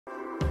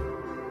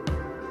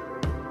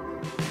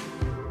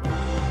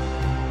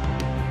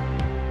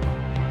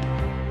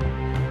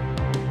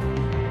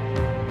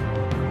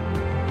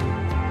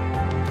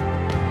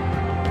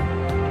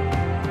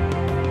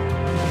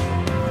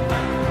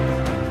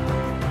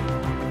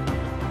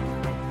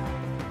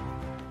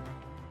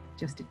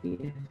just to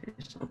be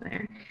official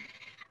there.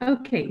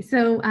 Okay,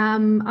 so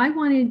I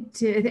wanted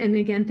to, and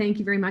again, thank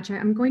you very much.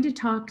 I'm going to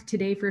talk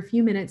today for a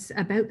few minutes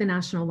about the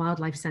National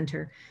Wildlife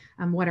Centre,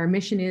 what our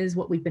mission is,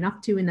 what we've been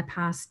up to in the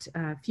past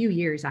few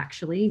years,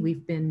 actually.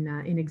 We've been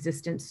in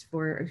existence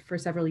for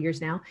several years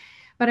now.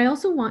 But I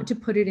also want to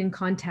put it in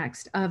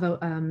context of a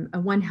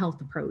One Health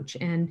approach.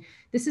 And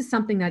this is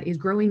something that is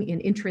growing in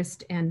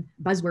interest and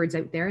buzzwords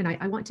out there. And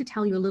I want to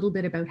tell you a little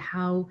bit about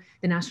how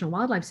the National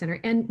Wildlife Centre,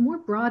 and more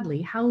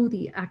broadly, how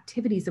the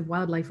activities of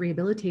wildlife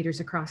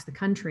rehabilitators across the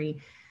country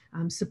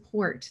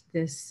support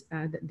this,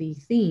 the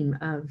theme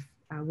of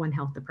One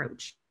Health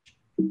approach.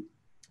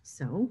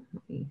 So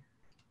let me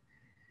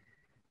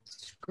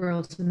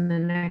scroll to the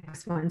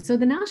next one. So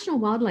the National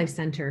Wildlife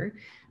Centre,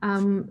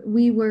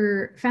 we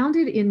were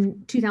founded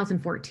in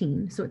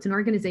 2014. So it's an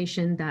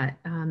organization that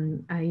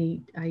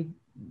I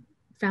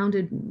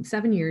founded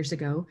 7 years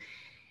ago.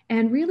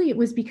 And really it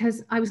was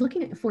because I was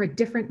looking for a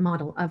different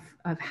model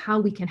of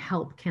how we can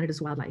help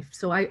Canada's wildlife.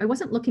 So I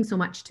wasn't looking so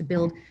much to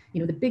build,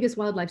 the biggest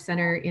wildlife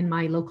center in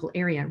my local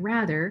area.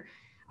 Rather,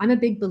 I'm a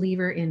big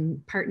believer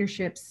in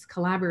partnerships,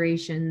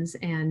 collaborations,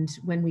 and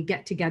when we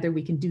get together,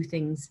 we can do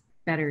things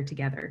better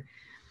together.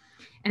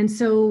 And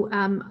so,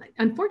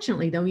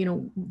 unfortunately,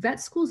 though, vet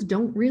schools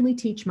don't really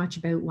teach much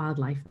about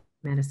wildlife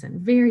medicine,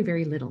 very,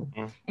 very little.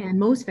 And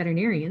most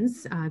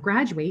veterinarians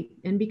graduate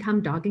and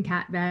become dog and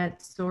cat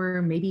vets,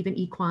 or maybe even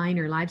equine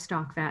or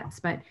livestock vets.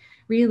 But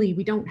really,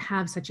 we don't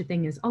have such a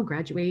thing as, I'll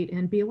graduate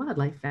and be a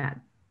wildlife vet.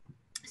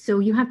 So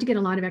you have to get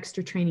a lot of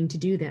extra training to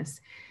do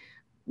this.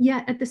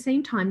 Yet at the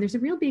same time, there's a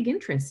real big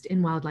interest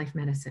in wildlife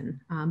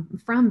medicine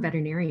from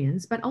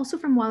veterinarians, but also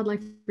from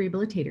wildlife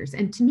rehabilitators.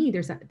 And to me,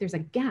 there's a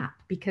gap,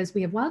 because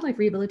we have wildlife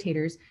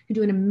rehabilitators who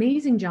do an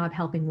amazing job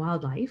helping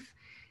wildlife,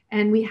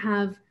 and we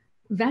have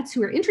vets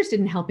who are interested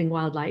in helping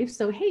wildlife.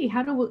 So, hey,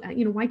 how do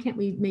we, why can't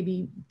we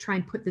maybe try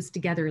and put this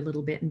together a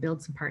little bit and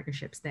build some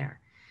partnerships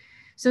there?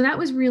 So that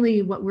was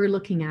really what we're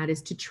looking at,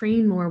 is to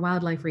train more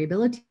wildlife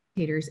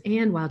rehabilitators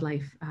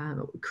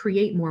and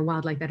create more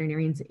wildlife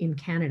veterinarians in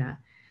Canada.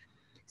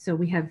 So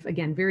we have,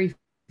 again, very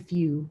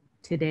few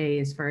today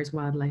as far as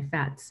wildlife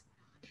vets.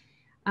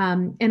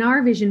 And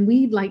our vision,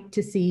 we'd like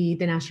to see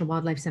the National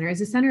Wildlife Centre as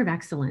a centre of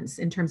excellence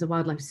in terms of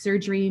wildlife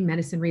surgery,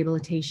 medicine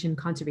rehabilitation,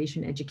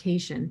 conservation,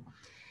 education.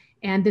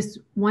 And this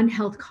One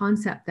Health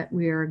concept that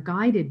we're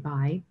guided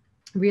by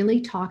really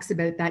talks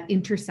about that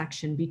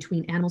intersection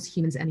between animals,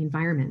 humans, and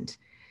environment.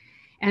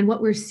 And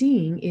what we're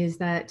seeing is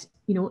that,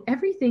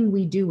 everything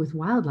we do with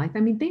wildlife,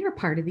 they are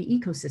part of the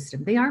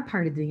ecosystem. They are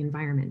part of the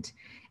environment.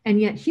 And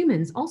yet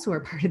humans also are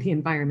part of the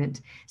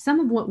environment.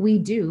 Some of what we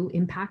do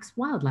impacts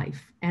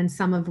wildlife, and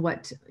some of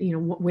what,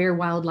 where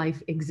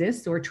wildlife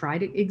exists or try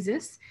to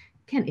exist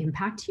can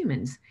impact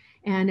humans.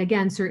 And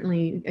again,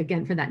 certainly,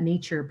 for that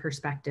nature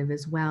perspective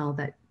as well,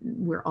 that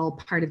we're all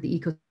part of the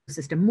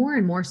ecosystem, more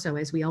and more so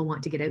as we all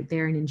want to get out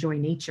there and enjoy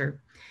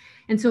nature.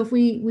 And so if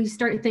we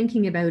start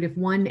thinking about if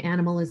one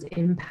animal is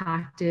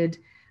impacted,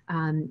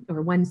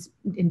 or one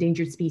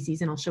endangered species,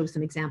 and I'll show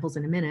some examples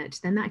in a minute,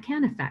 then that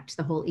can affect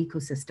the whole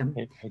ecosystem.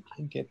 I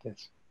can get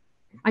this.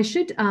 I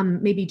should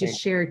maybe just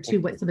share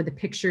too what some of the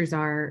pictures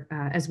are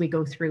as we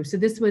go through. So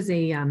this was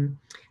a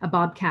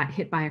bobcat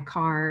hit by a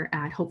car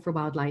at Hope for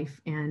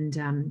Wildlife,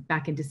 and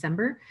back in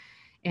December.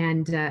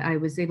 And I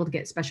was able to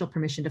get special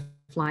permission to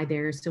fly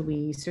there. So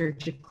we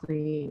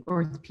surgically,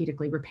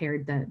 orthopedically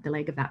repaired the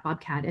leg of that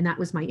bobcat. And that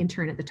was my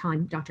intern at the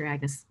time, Dr.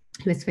 Agnes,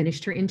 who has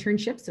finished her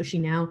internship. So she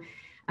now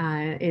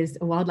is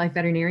a wildlife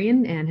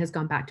veterinarian and has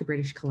gone back to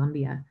British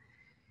Columbia.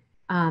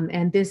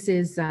 And this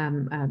is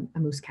a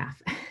moose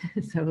calf,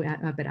 so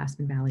up at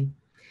Aspen Valley.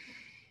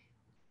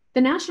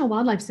 The National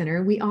Wildlife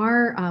Centre, we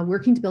are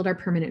working to build our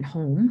permanent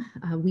home.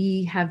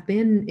 We have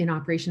been in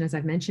operation, as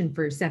I've mentioned,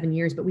 for 7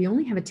 years, but we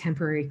only have a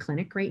temporary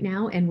clinic right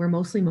now, and we're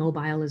mostly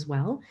mobile as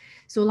well.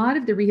 So a lot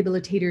of the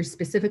rehabilitators,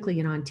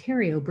 specifically in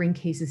Ontario, bring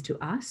cases to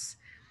us.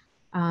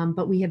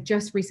 But we have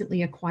just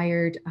recently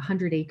acquired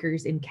 100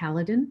 acres in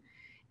Caledon,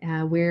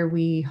 where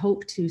we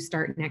hope to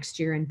start next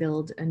year and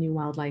build a new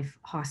wildlife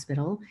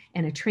hospital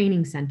and a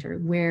training center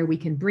where we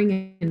can bring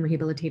in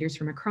rehabilitators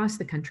from across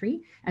the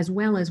country, as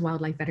well as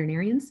wildlife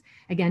veterinarians,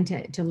 again,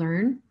 to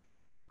learn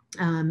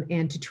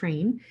and to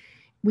train.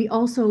 We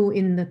also,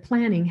 in the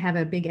planning, have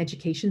a big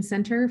education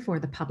center for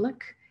the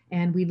public,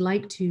 and we'd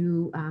like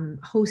to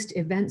host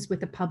events with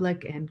the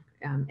public and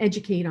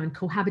educate on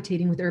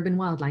cohabitating with urban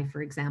wildlife,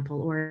 for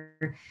example, or,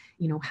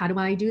 how do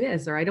I do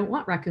this? Or I don't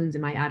want raccoons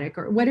in my attic,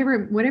 or whatever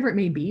it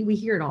may be. We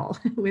hear it all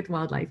with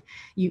wildlife.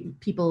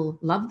 People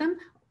love them.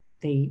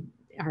 They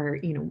are,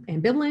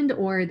 ambivalent,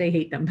 or they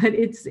hate them, but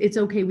it's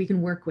okay. We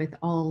can work with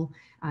all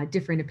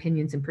different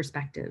opinions and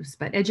perspectives,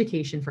 but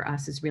education for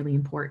us is really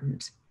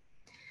important.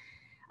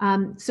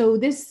 So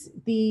this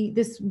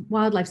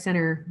Wildlife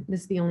Center,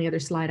 this is the only other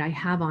slide I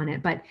have on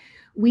it, but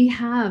we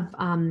have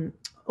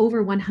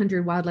over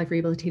 100 wildlife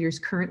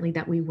rehabilitators currently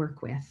that we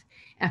work with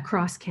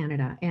across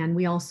Canada. And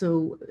we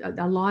also,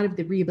 a lot of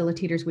the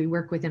rehabilitators we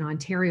work with in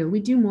Ontario, we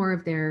do more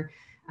of their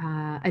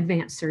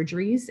advanced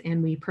surgeries,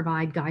 and we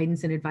provide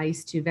guidance and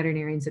advice to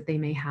veterinarians that they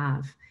may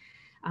have.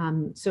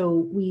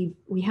 So we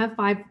have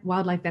 5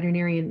 wildlife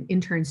veterinarian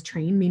interns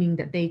trained, meaning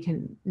that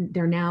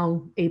they're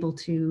now able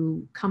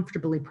to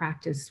comfortably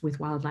practice with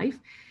wildlife.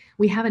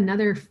 We have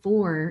another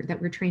 4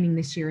 that we're training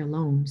this year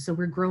alone. So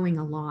we're growing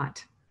a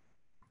lot.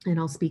 And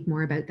I'll speak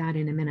more about that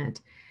in a minute.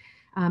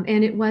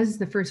 And it was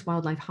the first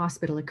wildlife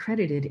hospital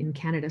accredited in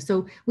Canada.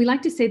 So we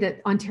like to say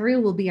that Ontario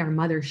will be our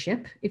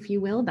mothership, if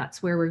you will.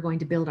 That's where we're going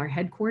to build our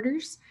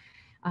headquarters.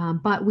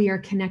 But we are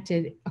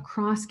connected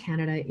across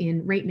Canada.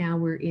 Right now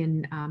we're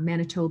in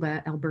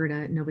Manitoba,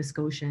 Alberta, Nova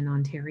Scotia, and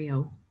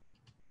Ontario.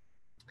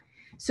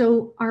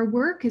 So our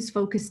work is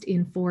focused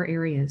in 4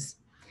 areas.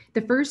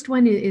 The first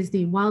one is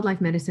the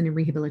wildlife medicine and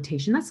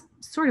rehabilitation. That's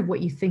sort of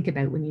what you think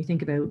about when you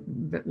think about,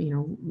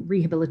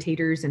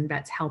 rehabilitators and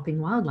vets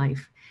helping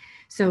wildlife.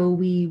 So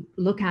we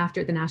look after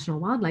at the National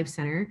Wildlife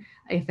Center.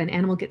 If an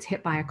animal gets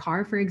hit by a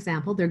car, for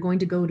example, they're going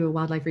to go to a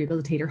wildlife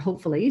rehabilitator,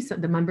 hopefully. So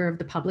the member of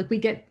the public, we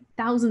get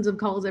thousands of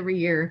calls every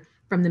year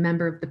from the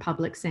member of the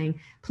public saying,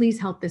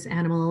 please help this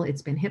animal.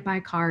 It's been hit by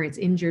a car, it's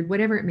injured,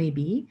 whatever it may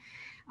be.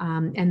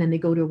 And then they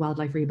go to a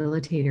wildlife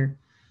rehabilitator.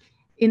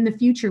 In the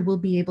future, we'll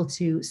be able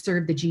to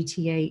serve the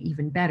GTA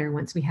even better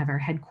once we have our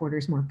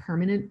headquarters more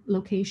permanent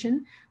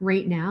location.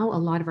 Right now, a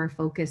lot of our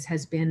focus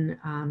has been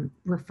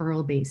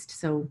referral based.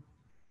 So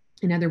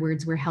in other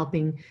words, we're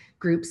helping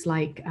groups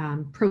like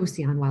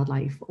Procyon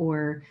Wildlife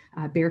or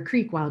Bear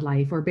Creek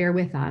Wildlife or Bear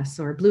With Us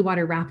or Blue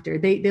Water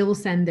Raptor. They will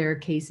send their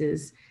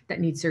cases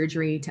that need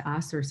surgery to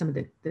us, or some of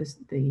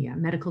the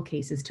medical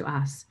cases to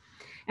us.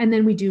 And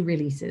then we do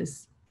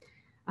releases.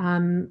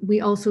 We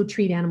also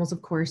treat animals,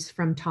 of course,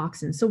 from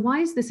toxins. So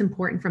why is this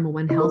important from a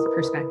One Health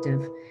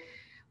perspective?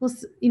 Well,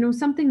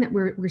 something that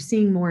we're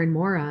seeing more and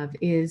more of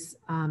is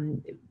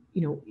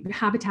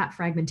habitat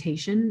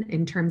fragmentation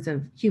in terms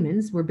of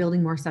humans. We're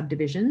building more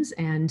subdivisions,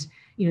 and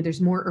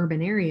there's more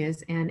urban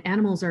areas, and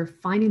animals are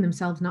finding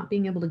themselves not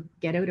being able to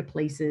get out of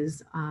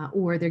places,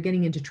 or they're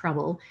getting into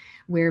trouble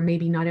where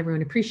maybe not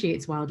everyone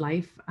appreciates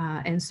wildlife.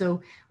 And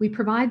so we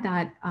provide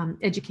that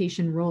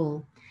education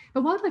role.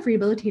 But wildlife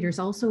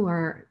rehabilitators also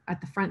are at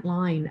the front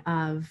line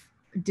of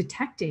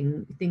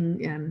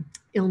detecting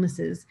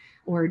illnesses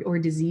or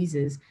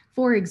diseases.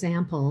 For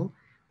example,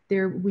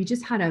 we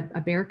just had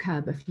a bear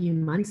cub a few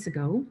months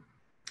ago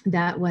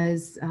that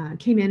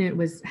came in. It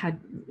was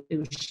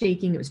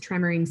shaking, it was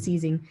tremoring,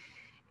 seizing.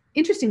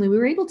 Interestingly, we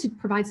were able to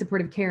provide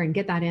supportive care and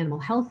get that animal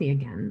healthy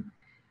again.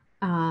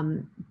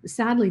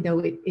 Sadly,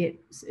 though,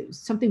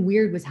 something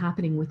weird was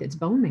happening with its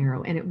bone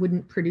marrow, and it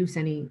wouldn't produce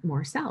any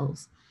more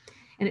cells.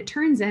 And it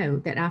turns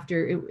out that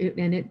after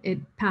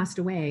it passed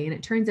away, and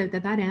it turns out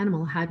that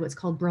animal had what's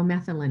called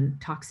bromethylin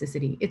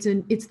toxicity.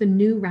 It's the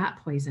new rat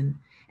poison,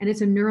 and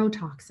it's a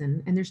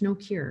neurotoxin, and there's no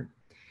cure.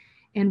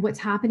 And what's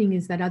happening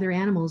is that other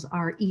animals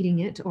are eating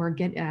it or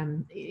get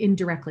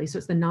indirectly. So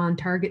it's the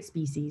non-target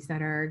species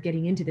that are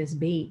getting into this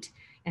bait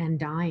and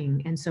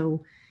dying. And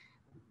so,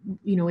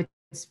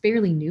 it's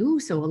fairly new.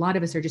 So a lot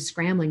of us are just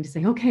scrambling to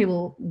say, okay,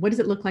 well, what does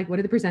it look like? What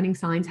are the presenting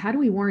signs? How do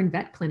we warn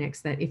vet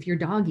clinics that if your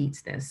dog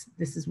eats this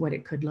is what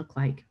it could look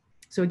like?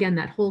 So again,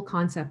 that whole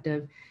concept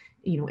of,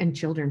 and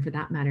children for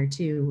that matter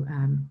too,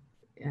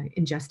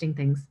 ingesting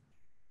things.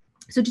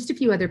 So just a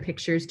few other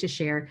pictures to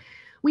share.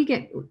 We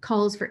get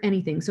calls for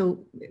anything.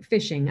 So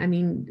fishing,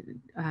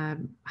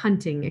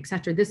 hunting,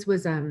 etc. This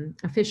was a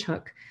fish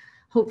hook.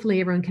 Hopefully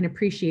everyone can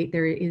appreciate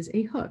there is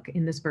a hook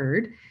in this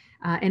bird.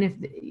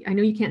 And I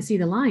know you can't see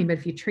the line, but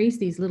if you trace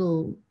these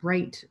little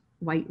bright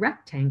white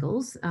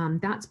rectangles,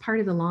 that's part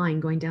of the line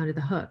going down to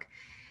the hook.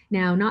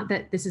 Now, not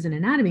that this is an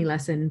anatomy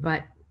lesson,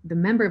 but the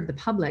member of the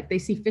public, they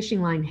see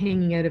fishing line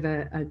hanging out of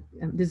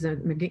this is a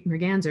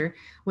merganser.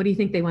 What do you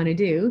think they want to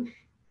do?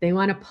 They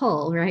want to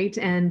pull, right?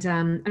 And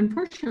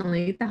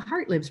unfortunately, the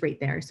heart lives right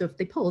there. So if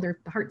they pull, the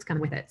heart's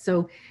coming with it.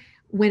 So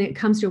when it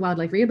comes to a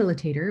wildlife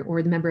rehabilitator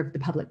or the member of the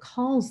public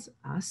calls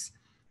us,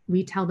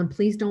 we tell them,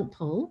 please don't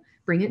pull,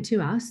 bring it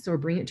to us or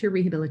bring it to a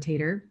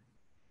rehabilitator.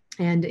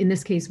 And in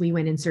this case, we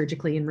went in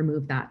surgically and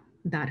removed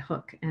that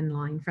hook and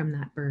line from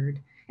that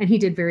bird. And he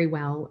did very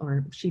well,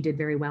 or she did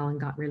very well, and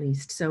got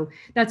released. So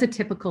that's a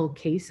typical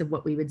case of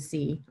what we would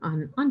see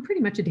on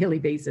pretty much a daily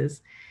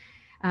basis.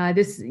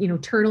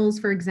 Turtles,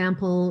 for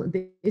example,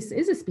 this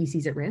is a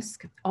species at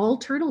risk. All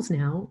turtles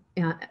now,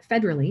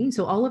 federally,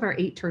 so all of our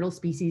 8 turtle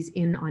species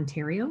in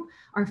Ontario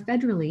are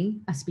federally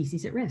a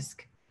species at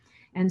risk.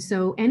 And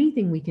so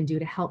anything we can do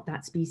to help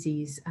that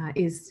species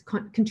is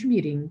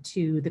contributing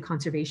to the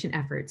conservation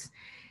efforts.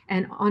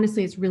 And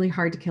honestly, it's really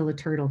hard to kill a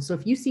turtle. So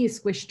if you see a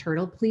squished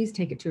turtle, please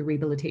take it to a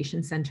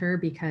rehabilitation center,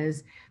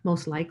 because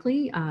most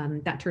likely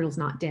that turtle's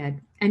not dead.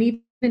 And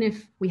even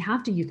if we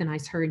have to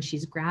euthanize her and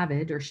she's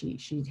gravid or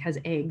she has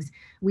eggs,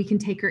 we can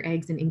take her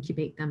eggs and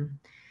incubate them.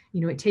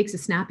 It takes a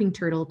snapping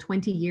turtle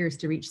 20 years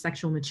to reach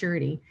sexual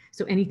maturity.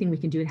 So anything we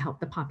can do to help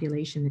the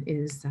population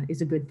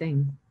is a good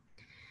thing.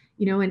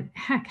 And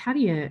heck, how do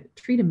you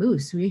treat a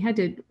moose? We had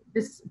to,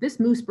 this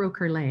moose broke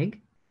her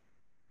leg.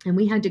 And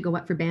we had to go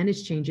up for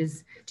bandage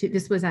changes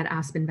this was at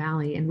Aspen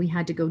Valley, and we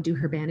had to go do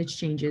her bandage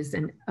changes.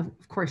 And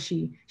of course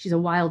she's a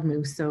wild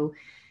moose. So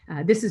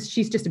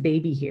she's just a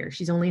baby here.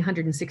 She's only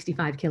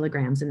 165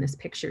 kilograms in this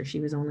picture. She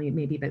was only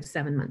maybe about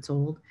 7 months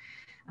old.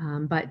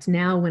 But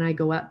now when I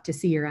go up to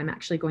see her, I'm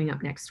actually going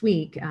up next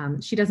week.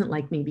 She doesn't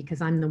like me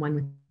because I'm the one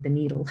with the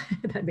needle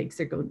that makes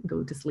her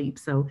go to sleep.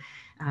 So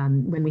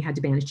when we had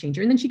to bandage change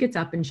her, and then she gets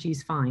up and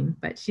she's fine,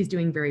 but she's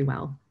doing very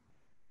well.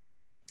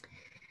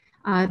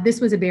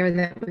 This was a bear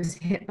that was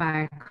hit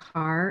by a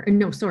car.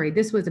 No, sorry,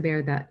 this was a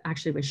bear that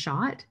actually was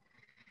shot.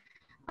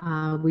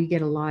 We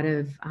get a lot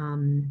of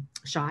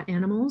shot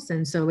animals.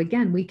 And so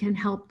again, we can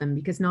help them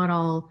because not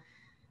all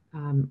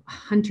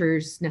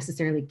hunters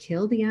necessarily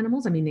kill the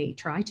animals. I mean, they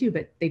try to,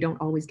 but they don't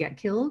always get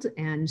killed.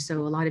 And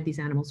so a lot of these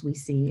animals we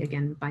see,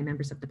 again, by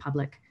members of the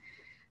public.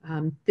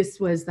 This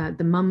was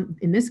the mom,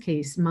 in this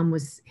case, mom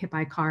was hit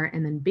by a car,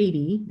 and then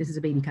baby, this is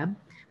a baby cub,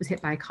 was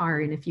hit by a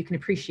car. And if you can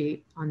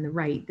appreciate on the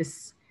right,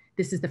 this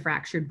is the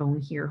fractured bone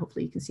here.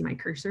 Hopefully you can see my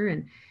cursor.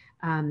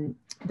 And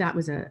that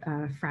was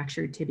a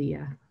fractured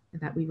tibia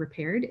that we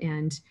repaired.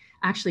 And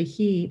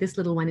actually this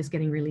little one is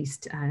getting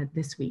released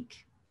this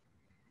week.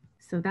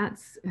 So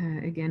that's,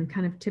 again,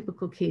 kind of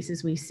typical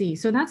cases we see.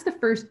 So that's the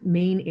first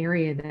main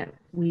area that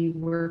we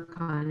work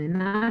on,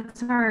 and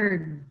that's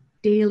our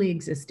daily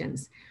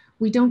existence.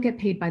 We don't get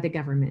paid by the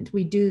government.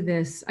 We do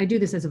this, I do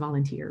this as a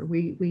volunteer.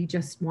 We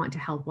just want to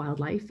help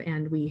wildlife,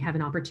 and we have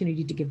an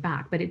opportunity to give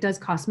back, but it does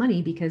cost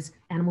money because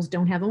animals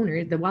don't have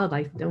owners, the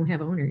wildlife don't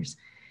have owners.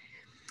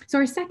 So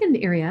our second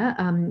area,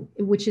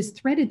 which is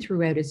threaded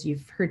throughout, as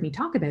you've heard me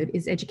talk about,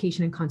 is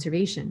education and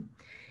conservation.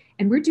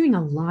 And we're doing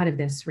a lot of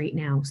this right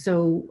now.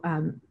 So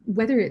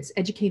whether it's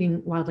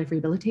educating wildlife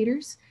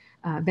rehabilitators,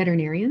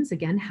 veterinarians,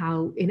 again,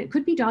 and it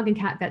could be dog and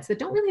cat vets that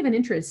don't really have an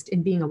interest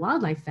in being a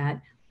wildlife vet,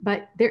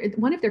 but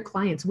one of their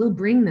clients will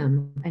bring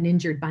them an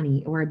injured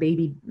bunny or a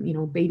baby,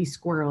 baby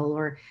squirrel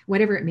or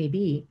whatever it may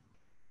be,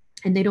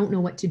 and they don't know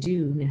what to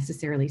do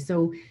necessarily.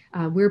 So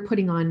we're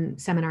putting on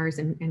seminars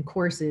and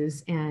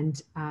courses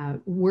and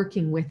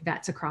working with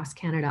vets across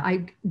Canada.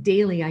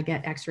 Daily I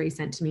get x-rays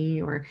sent to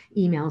me or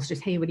emails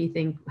just, hey, what do you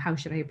think? How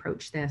should I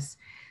approach this?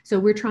 So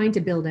we're trying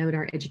to build out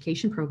our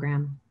education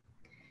program.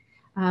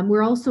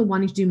 We're also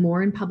wanting to do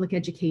more in public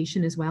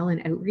education as well,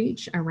 and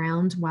outreach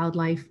around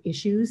wildlife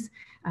issues,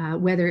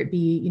 whether it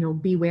be,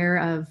 beware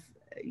of,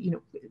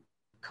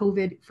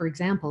 COVID, for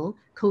example,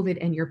 COVID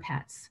and your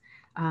pets.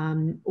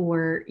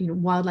 Or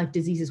wildlife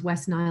diseases,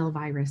 West Nile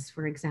virus,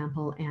 for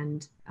example,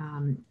 and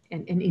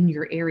in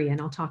your area.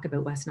 And I'll talk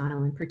about West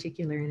Nile in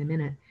particular in a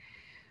minute.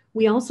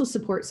 We also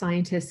support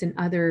scientists in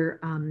other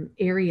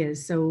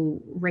areas.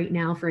 So right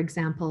now, for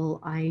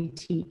example, I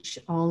teach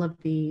all of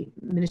the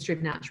Ministry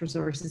of Natural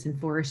Resources and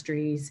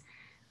Forestry's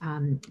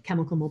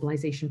chemical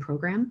mobilization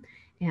program.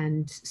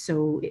 And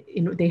so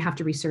they have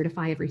to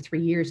recertify every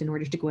 3 years in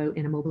order to go out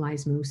and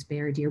immobilize moose,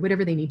 bear, deer,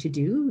 whatever they need to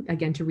do,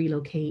 again, to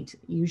relocate.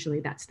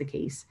 Usually that's the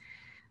case.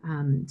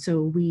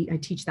 So I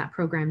teach that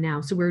program now.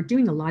 So we're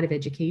doing a lot of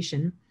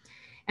education.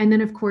 And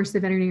then, of course, the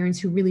veterinarians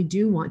who really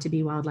do want to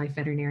be wildlife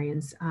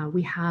veterinarians,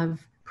 we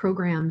have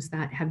programs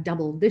that have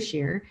doubled this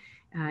year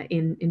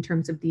in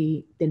terms of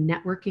the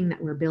networking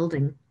that we're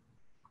building.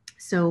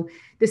 So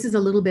this is a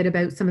little bit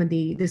about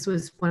this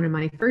was one of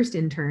my first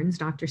interns,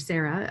 Dr.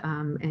 Sarah,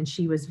 and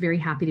she was very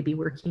happy to be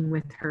working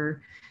with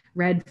her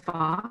red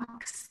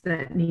fox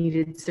that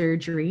needed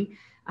surgery.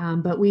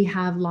 But we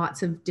have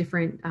lots of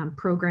different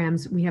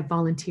programs. We have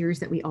volunteers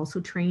that we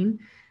also train.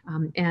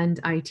 And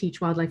I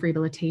teach wildlife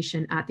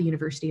rehabilitation at the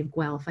University of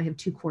Guelph. I have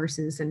 2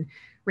 courses, and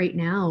right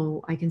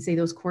now I can say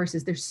those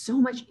courses, there's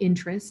so much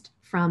interest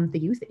from the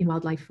youth in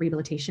wildlife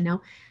rehabilitation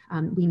now.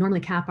 We normally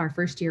cap our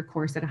first year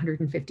course at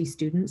 150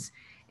 students,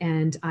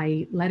 and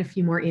I let a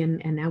few more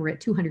in, and now we're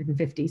at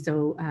 250.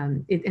 So,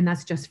 and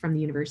that's just from the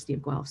University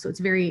of Guelph. So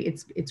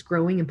it's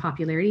growing in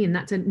popularity, and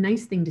that's a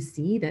nice thing to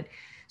see, that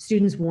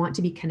students want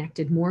to be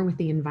connected more with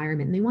the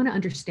environment, and they want to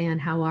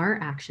understand how our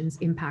actions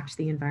impact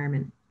the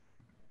environment.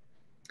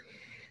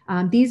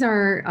 These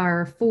are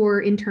our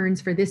 4 interns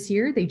for this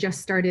year. They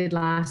just started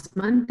last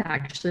month.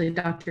 Actually,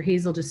 Dr.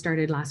 Hazel just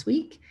started last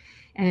week.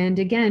 And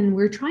again,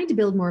 we're trying to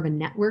build more of a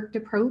networked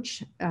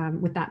approach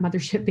with that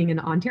mothership being in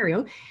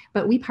Ontario,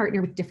 but we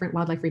partner with different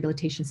wildlife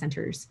rehabilitation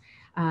centers.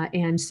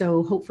 And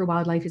so Hope for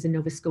Wildlife is in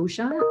Nova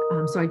Scotia.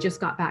 So I just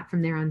got back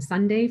from there on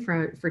Sunday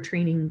for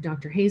training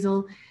Dr.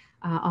 Hazel.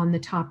 On the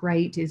top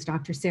right is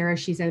Dr. Sarah.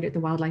 She's out at the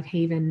Wildlife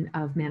Haven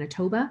of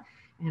Manitoba.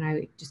 And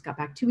I just got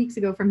back 2 weeks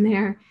ago from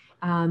there.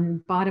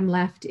 Bottom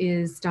left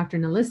is Dr.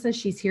 Nalissa.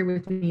 She's here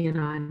with me in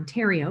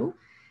Ontario.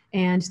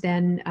 And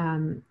then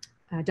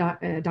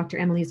Dr.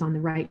 Emily is on the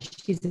right.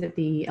 She's at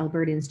the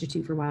Alberta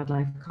Institute for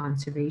Wildlife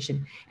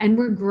Conservation. And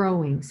we're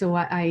growing. So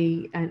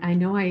I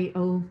know I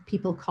owe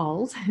people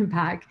calls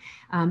back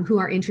who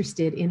are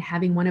interested in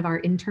having one of our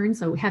interns,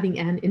 so having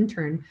an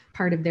intern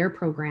part of their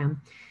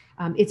program.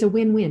 It's a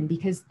win-win,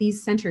 because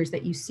these centers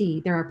that you see,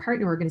 there are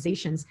partner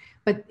organizations,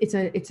 but it's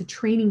a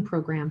training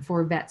program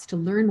for vets to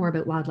learn more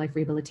about wildlife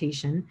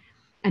rehabilitation.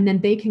 and then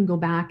they can go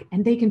back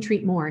and they can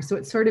treat more. So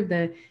it's sort of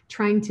the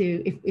trying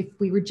to, if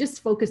we were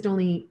just focused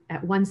only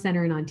at one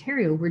center in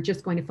Ontario, we're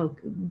just going to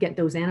get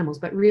those animals.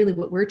 But really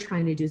what we're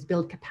trying to do is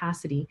build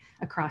capacity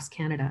across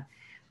Canada.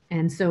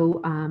 And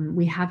so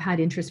we have had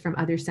interest from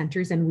other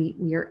centers, and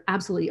we are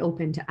absolutely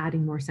open to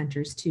adding more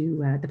centers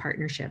to the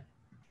partnership.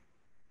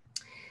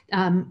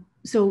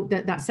 So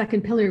that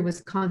second pillar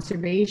was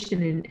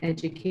conservation and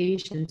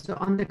education. So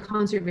on the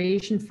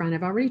conservation front,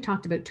 I've already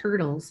talked about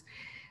turtles,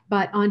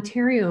 but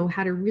Ontario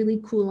had a really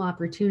cool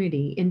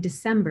opportunity. In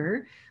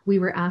December, we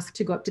were asked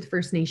to go up to the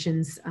First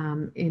Nations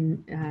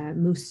in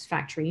Moose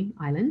Factory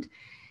Island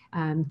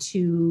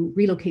to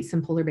relocate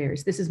some polar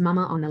bears. This is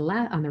Mama on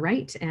the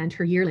right, and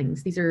her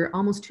yearlings. These are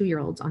almost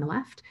 2-year-olds on the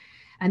left.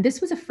 And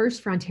this was a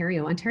first for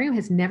Ontario. Ontario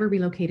has never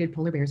relocated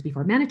polar bears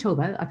before.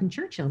 Manitoba, up in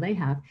Churchill, they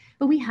have,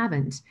 but we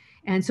haven't.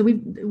 And so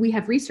we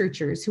have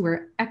researchers who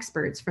are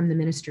experts from the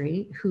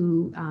ministry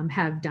who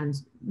have done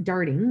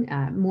darting,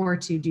 more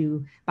to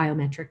do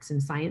biometrics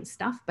and science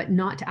stuff, but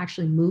not to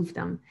actually move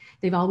them.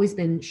 They've always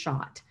been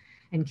shot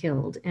and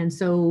killed. And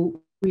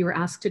so we were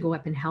asked to go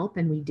up and help,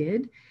 and we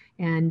did.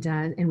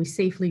 And we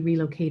safely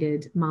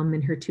relocated Mom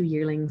and her 2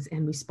 yearlings,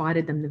 and we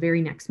spotted them the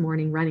very next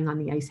morning running on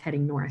the ice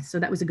heading north. So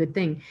that was a good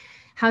thing.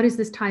 How does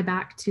this tie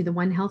back to the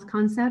One Health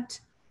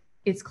concept?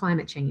 It's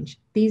climate change.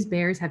 These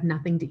bears have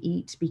nothing to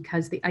eat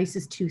because the ice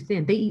is too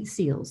thin. They eat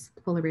seals.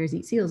 The polar bears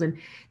eat seals, and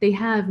they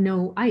have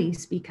no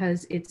ice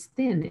because it's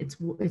thin.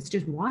 It's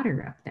just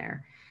water up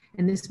there.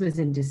 And this was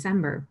in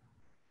December.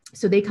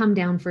 So they come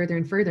down further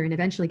and further and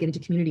eventually get into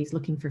communities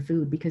looking for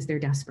food because they're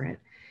desperate.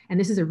 And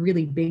this is a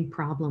really big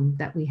problem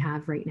that we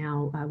have right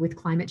now with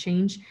climate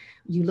change.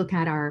 You look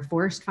at our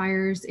forest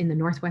fires in the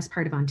northwest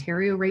part of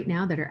Ontario right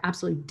now that are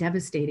absolutely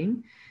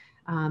devastating.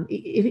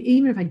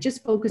 Even if I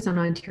just focus on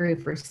Ontario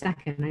for a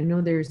second, I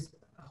know there's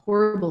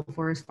horrible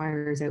forest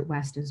fires out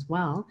west as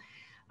well.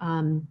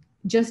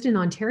 Just in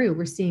Ontario,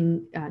 we're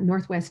seeing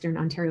northwestern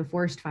Ontario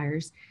forest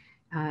fires,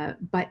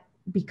 but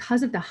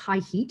because of the high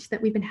heat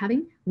that we've been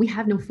having, we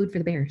have no food for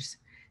the bears.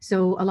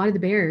 So a lot of the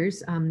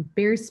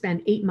bears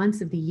spend 8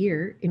 months of the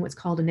year in what's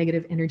called a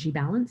negative energy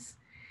balance,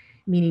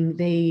 meaning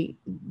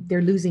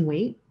they're losing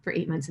weight for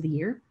 8 months of the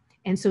year.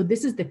 And so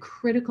this is the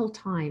critical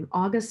time,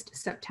 August,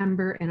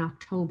 September, and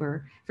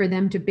October, for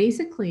them to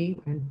basically,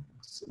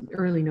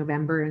 early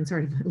November and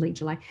sort of late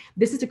July,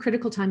 this is a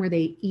critical time where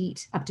they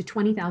eat up to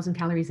 20,000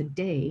 calories a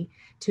day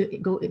to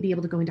be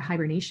able to go into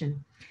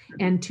hibernation.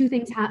 And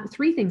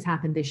three things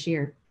happened this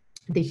year.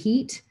 The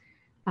heat,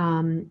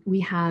 we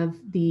have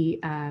the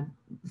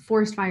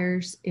forest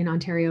fires in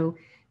Ontario,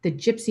 the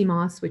gypsy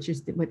moths, which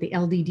is what the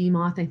LDD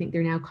moth, I think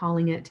they're now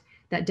calling it,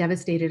 that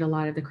devastated a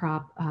lot of the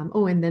crop.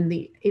 And then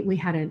we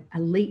had a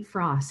late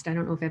frost. I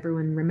don't know if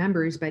everyone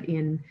remembers, but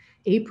in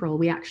April,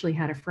 we actually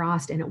had a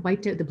frost and it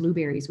wiped out the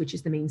blueberries, which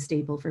is the main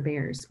staple for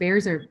bears.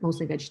 Bears are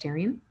mostly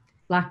vegetarian.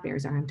 Black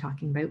bears are, I'm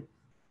talking about.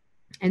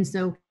 And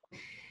so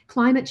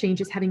climate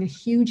change is having a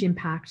huge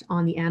impact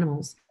on the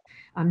animals.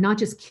 Not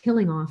just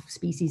killing off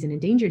species and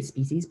endangered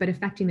species, but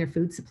affecting their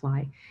food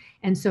supply.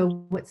 And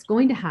so what's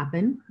going to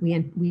happen,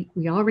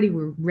 we already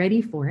were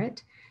ready for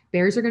it.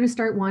 Bears are going to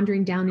start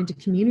wandering down into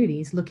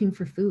communities looking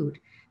for food.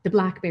 The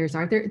black bears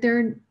are,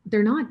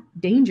 they're not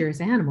dangerous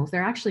animals.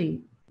 They're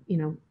actually,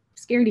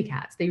 scaredy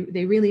cats.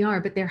 They really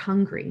are, but they're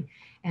hungry.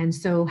 And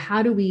so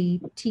how do we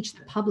teach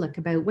the public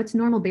about what's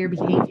normal bear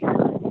behavior?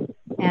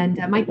 And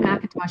Mike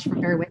McIntosh from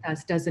Bear With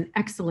Us does an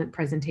excellent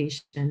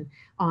presentation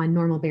on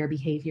normal bear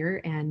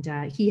behavior.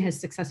 And he has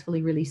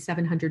successfully released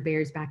 700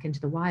 bears back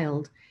into the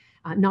wild.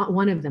 Not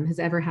one of them has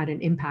ever had an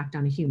impact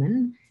on a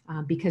human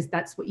because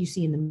that's what you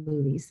see in the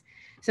movies.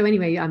 So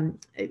anyway,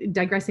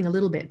 digressing a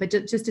little bit, but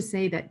just to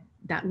say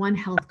that One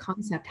Health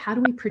concept, how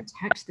do we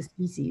protect the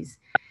species?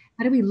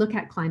 How do we look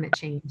at climate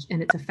change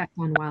and its effect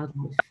on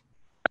wildlife?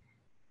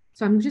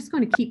 So I'm just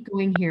going to keep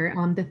going here.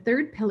 The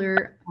third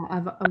pillar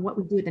of what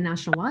we do at the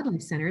National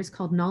Wildlife Center is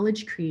called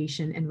knowledge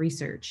creation and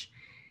research.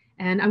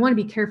 And I want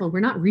to be careful. We're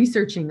not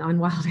researching on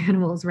wild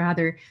animals,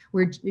 rather,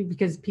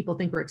 because people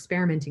think we're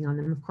experimenting on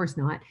them. Of course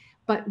not.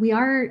 But we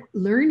are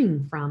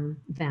learning from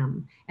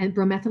them. And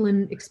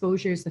bromethalin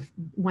exposure is the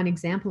one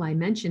example I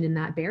mentioned in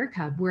that bear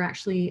cub. We're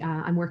actually,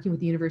 I'm working with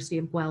the University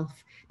of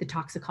Guelph, the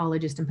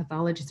toxicologist and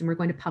pathologist, and we're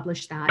going to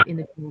publish that in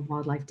the Journal of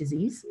Wildlife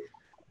Disease.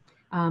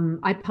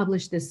 I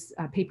published this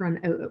paper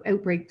on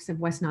outbreaks of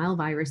West Nile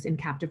virus in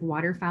captive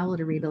waterfowl at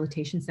a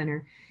rehabilitation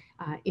center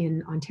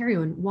in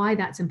Ontario. And why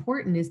that's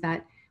important is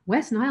that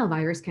West Nile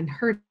virus can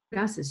hurt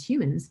us as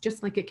humans,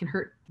 just like it can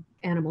hurt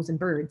animals and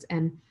birds.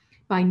 And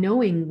by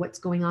knowing what's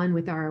going on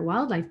with our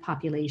wildlife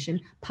population,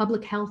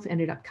 public health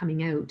ended up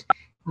coming out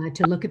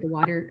to look at the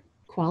water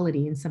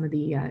quality in some of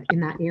the, in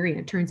that area.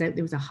 It turns out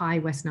there was a high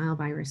West Nile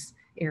virus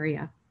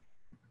area.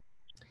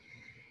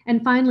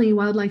 And finally,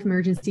 wildlife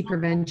emergency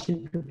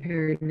prevention,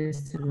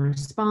 preparedness, and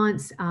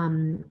response.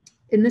 And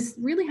this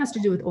really has to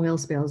do with oil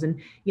spills.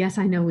 And yes,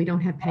 I know we don't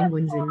have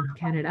penguins in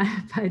Canada,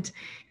 but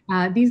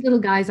These little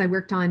guys I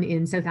worked on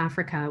in South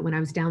Africa when I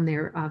was down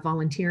there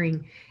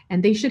volunteering,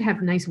 and they should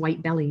have nice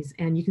white bellies,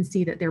 and you can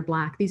see that they're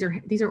black. These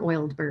are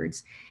oiled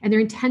birds, and they're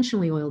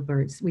intentionally oiled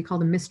birds. We call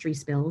them mystery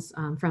spills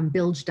from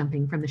bilge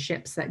dumping from the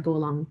ships that go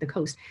along the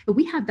coast. But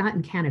we have that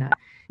in Canada.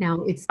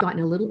 Now, it's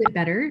gotten a little bit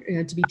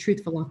better, to be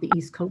truthful, off the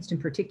East Coast in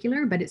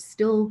particular, but it's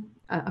still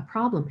a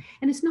problem.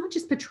 And it's not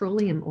just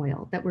petroleum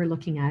oil that we're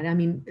looking at. I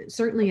mean,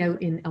 certainly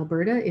out in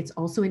Alberta, it's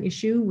also an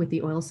issue with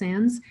the oil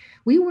sands.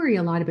 We worry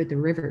a lot about the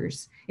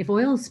rivers. If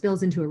oil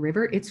spills into a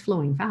river, it's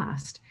flowing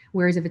fast.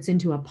 Whereas if it's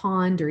into a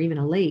pond or even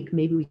a lake,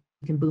 maybe we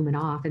can boom it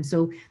off. And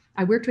so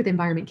I worked with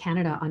Environment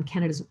Canada on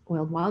Canada's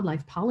oiled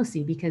wildlife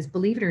policy because,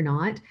 believe it or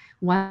not,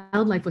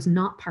 wildlife was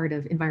not part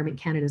of Environment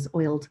Canada's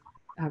oiled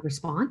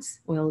response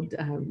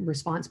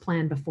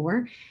plan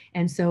before.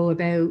 And so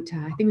about,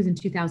 I think it was in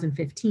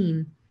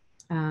 2015,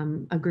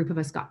 a group of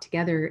us got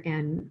together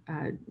and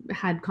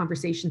had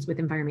conversations with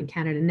Environment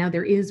Canada. Now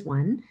there is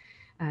one,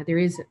 there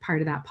is part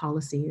of that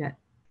policy that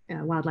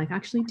wildlife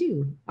actually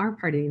are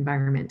part of the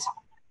environment.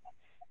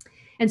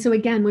 And so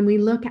again, when we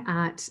look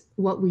at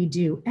what we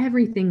do,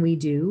 everything we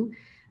do,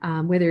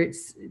 whether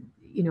it's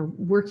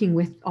working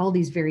with all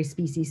these various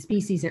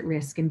species at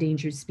risk,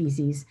 endangered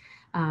species,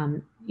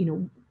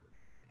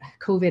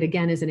 COVID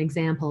again is an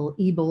example,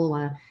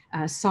 Ebola,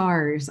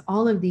 SARS,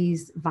 all of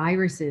these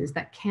viruses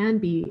that can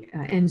be,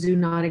 and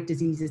zoonotic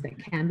diseases that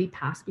can be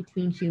passed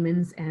between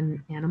humans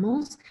and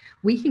animals.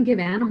 We can give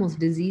animals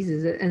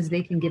diseases as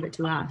they can give it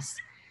to us.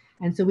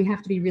 And so we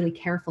have to be really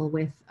careful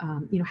with,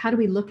 how do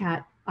we look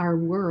at our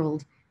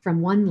world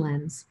from one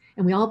lens?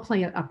 And we all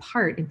play a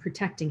part in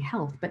protecting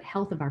health, but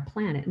health of our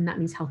planet. And that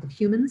means health of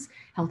humans,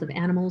 health of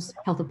animals,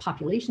 health of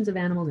populations of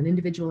animals and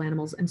individual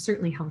animals, and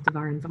certainly health of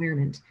our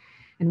environment.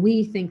 And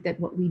we think that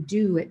what we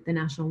do at the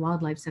National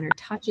Wildlife Center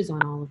touches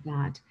on all of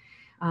that.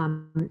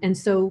 And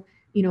so,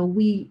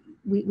 we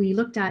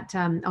looked at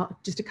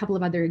just a couple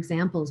of other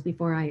examples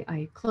before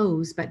I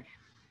close, but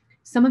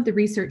some of the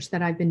research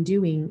that I've been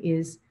doing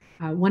is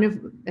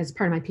as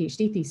part of my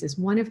PhD thesis,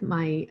 one of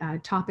my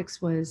topics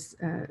was,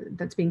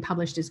 that's being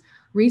published, is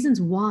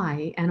reasons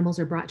why animals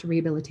are brought to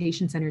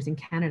rehabilitation centers in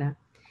Canada.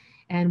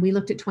 And we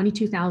looked at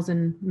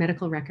 22,000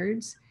 medical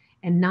records,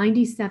 and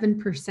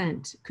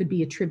 97% could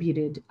be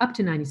attributed, up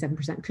to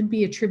 97% could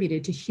be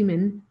attributed to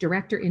human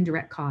direct or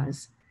indirect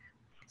cause.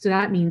 So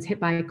that means hit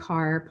by a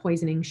car,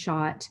 poisoning,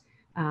 shot,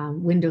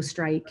 window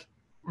strike,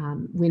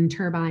 wind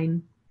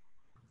turbine,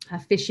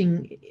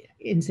 fishing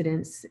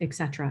incidents,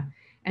 etc.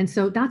 And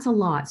so that's a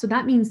lot. So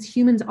that means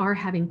humans are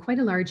having quite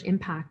a large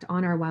impact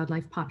on our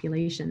wildlife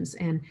populations.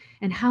 And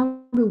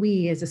how do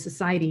we as a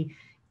society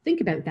think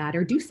about that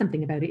or do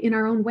something about it in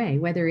our own way,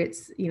 whether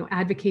it's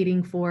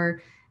advocating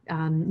for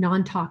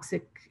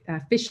non-toxic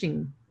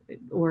fishing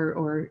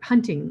or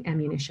hunting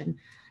ammunition.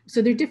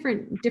 So there are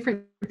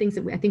different things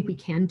that I think we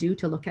can do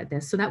to look at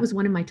this. So that was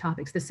one of my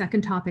topics. The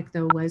second topic,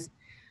 though, was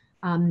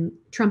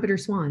trumpeter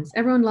swans.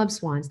 Everyone loves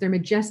swans. They're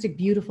majestic,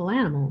 beautiful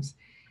animals.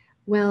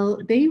 Well,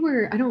 they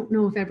were, I don't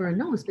know if everyone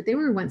knows, but they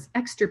were once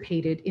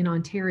extirpated in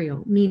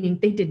Ontario, meaning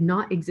they did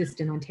not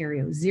exist in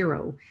Ontario,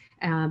 zero,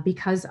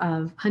 because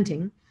of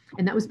hunting.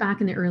 And that was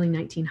back in the early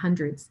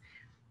 1900s.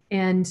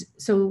 And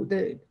so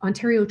the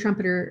Ontario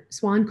Trumpeter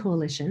Swan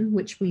Coalition,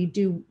 which we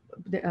do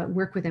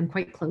work with them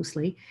quite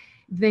closely,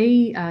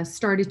 they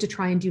started to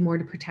try and do more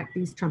to protect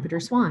these trumpeter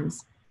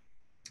swans.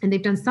 And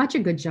they've done such a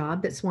good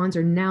job that swans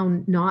are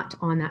now not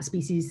on that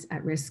species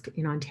at risk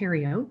in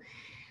Ontario.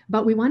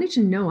 But we wanted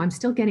to know, I'm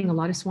still getting a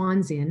lot of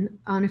swans in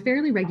on a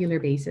fairly regular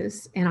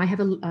basis. And I have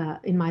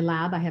in my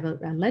lab, I have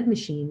a lead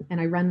machine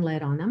and I run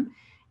lead on them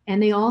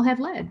and they all have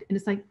lead. And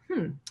it's like,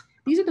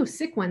 these are those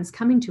sick ones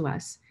coming to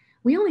us.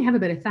 We only have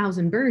about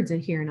 1,000 birds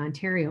here in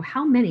Ontario.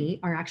 How many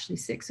are actually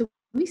sick? So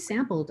we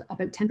sampled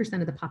about 10%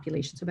 of the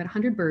population. So about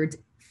 100 birds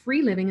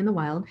free living in the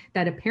wild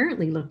that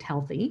apparently looked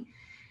healthy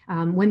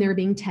when they were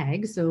being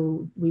tagged.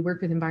 So we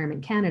worked with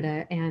Environment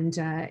Canada, and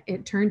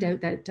it turned out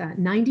that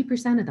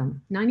 90% of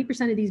them,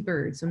 90% of these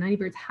birds, so 90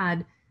 birds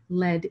had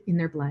lead in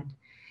their blood.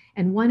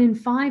 And 1 in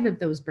 5 of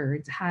those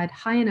birds had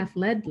high enough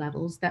lead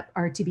levels that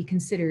are to be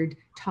considered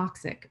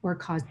toxic or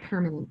cause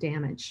permanent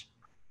damage.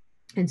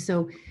 And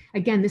so,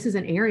 again, this is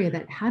an area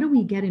that, how do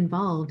we get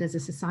involved as a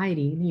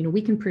society?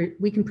 We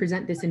can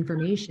present this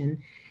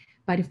information,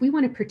 but if we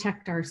want to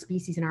protect our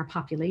species and our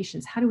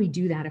populations, how do we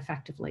do that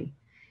effectively?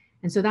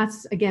 And so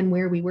that's, again,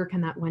 where we work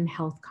on that One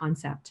Health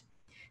concept.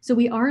 So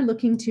we are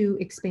looking to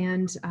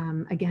expand,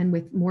 again,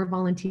 with more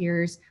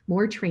volunteers,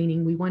 more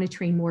training. We want to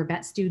train more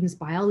vet students,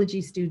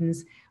 biology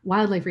students,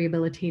 wildlife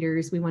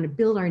rehabilitators. We want to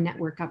build our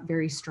network up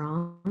very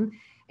strong,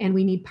 and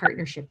we need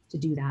partnerships to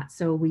do that.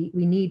 So we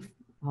need,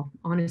 well,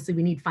 honestly,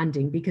 we need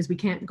funding, because we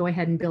can't go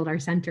ahead and build our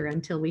center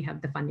until we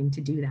have the funding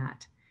to do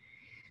that.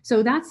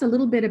 So that's a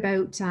little bit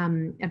about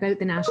the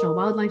National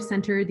Wildlife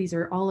Center. These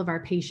are all of our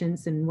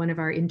patients and one of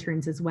our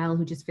interns as well,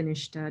 who just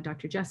finished,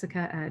 Dr.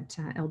 Jessica at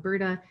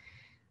Alberta.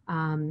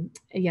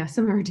 Yeah,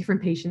 some of our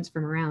different patients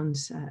from around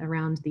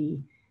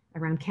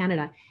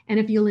Canada. And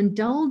if you'll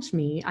indulge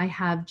me, I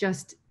have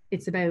just,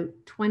 it's about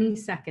 20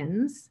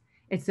 seconds.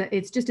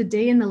 It's just a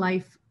day in the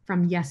life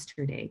from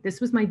yesterday. This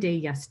was my day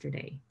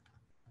yesterday.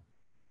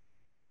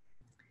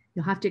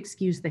 You'll have to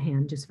excuse the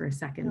hand just for a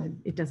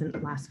second. It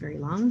doesn't last very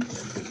long.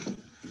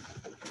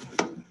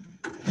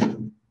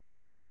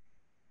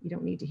 You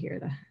don't need to hear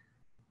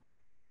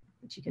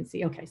but you can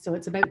see. Okay, so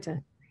it's about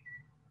to,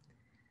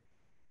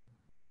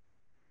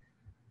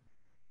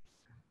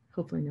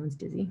 hopefully no one's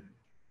dizzy.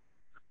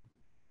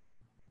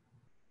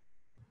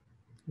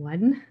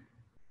 1,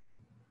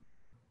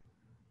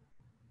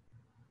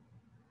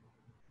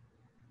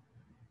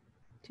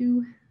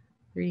 2,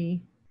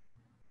 3,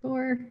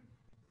 4,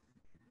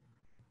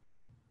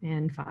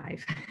 and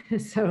 5.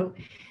 So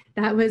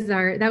that was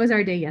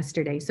our day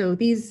yesterday. So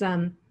these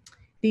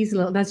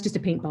little, that's just a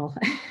paintball,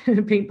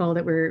 paintball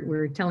that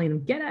we're telling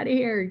them, get out of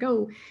here,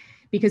 go,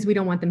 because we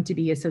don't want them to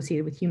be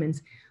associated with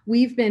humans.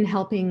 We've been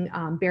helping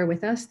Bear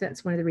With Us.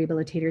 That's one of the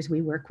rehabilitators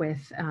we work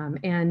with.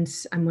 And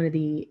I'm one of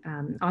the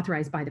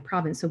authorized by the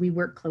province. So we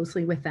work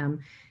closely with them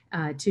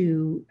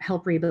to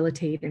help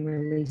rehabilitate and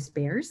release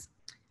bears.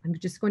 I'm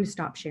just going to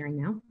stop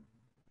sharing now.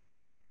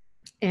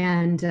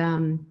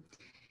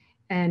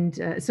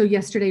 So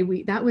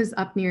yesterday that was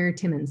up near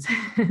Timmins.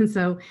 And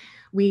so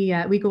we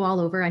go all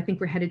over. I think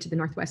we're headed to the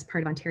northwest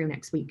part of Ontario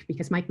next week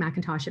because Mike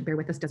McIntosh at Bear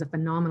With Us does a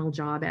phenomenal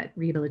job at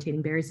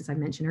rehabilitating bears, as I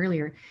mentioned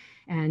earlier.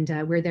 And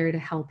we're there to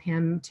help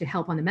him, to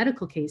help on the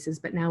medical cases.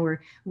 But now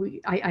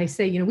I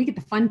say, we get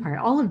the fun part,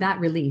 all of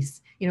that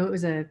release. It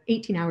was a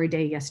 18-hour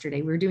day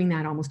yesterday. We're doing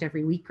that almost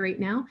every week right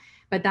now.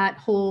 But that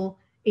whole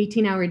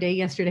 18-hour day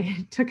yesterday,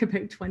 it took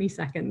about 20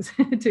 seconds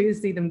to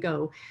see them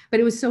go,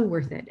 but it was so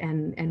worth it.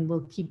 And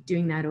we'll keep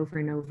doing that over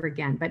and over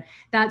again. But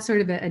that's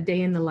sort of a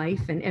day in the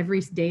life, and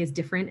every day is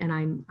different. And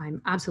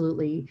I'm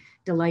absolutely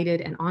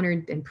delighted and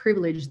honored and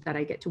privileged that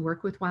I get to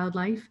work with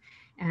wildlife.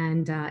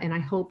 And I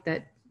hope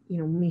that,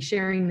 me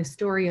sharing the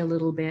story a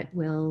little bit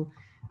will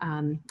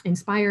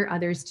inspire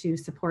others to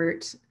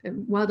support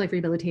wildlife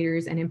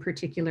rehabilitators, and in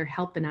particular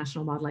help the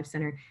National Wildlife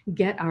Centre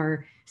get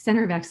our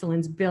Centre of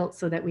Excellence built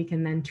so that we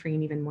can then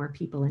train even more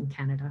people in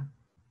Canada.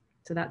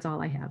 So that's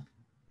all I have.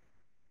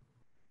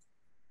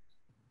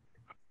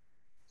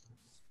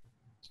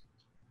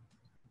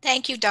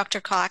 Thank you,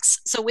 Dr. Cox.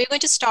 So we're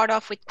going to start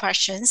off with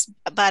questions,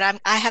 but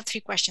I have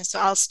 3 questions, so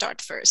I'll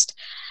start first.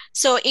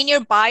 So in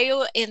your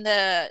bio in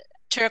the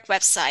Turk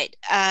website,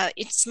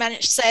 it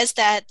says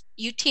that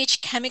you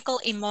teach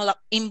chemical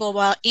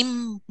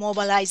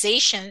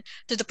immobilization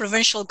to the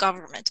provincial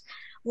government.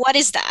 What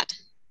is that?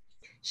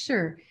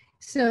 Sure.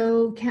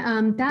 So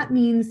that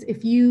means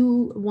if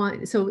you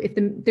want, so if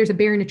there's a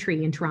bear in a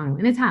tree in Toronto,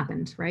 and it's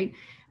happened, right?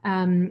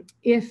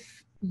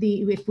 If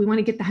we want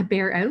to get that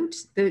bear out,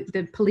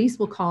 the police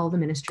will call the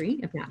Ministry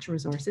of Natural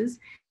Resources,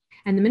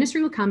 and the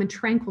ministry will come and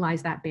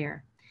tranquilize that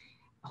bear.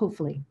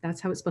 Hopefully,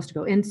 that's how it's supposed to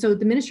go. And so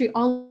the ministry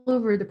all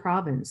over the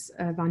province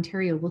of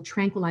Ontario will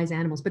tranquilize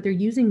animals, but they're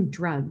using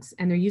drugs,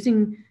 and they're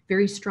using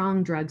very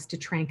strong drugs to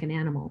trank an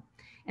animal.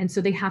 And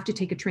so they have to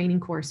take a training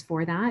course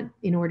for that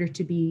in order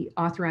to be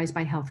authorized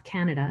by Health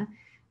Canada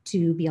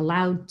to be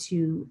allowed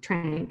to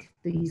trank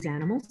these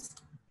animals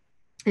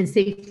and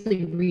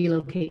safely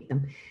relocate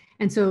them.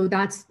 And so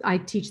I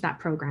teach that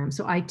program.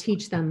 So I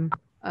teach them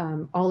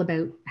all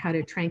about how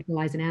to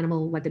tranquilize an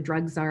animal, what the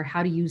drugs are,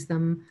 how to use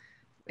them,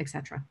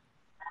 etc.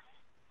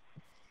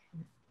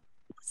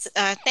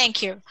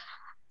 Thank you.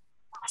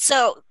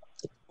 So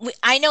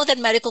I know that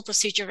medical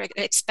procedures are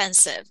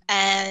expensive,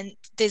 and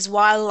these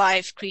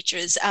wildlife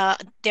creatures,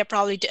 their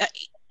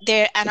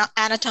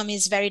anatomy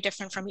is very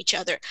different from each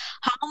other.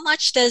 How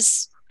much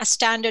does a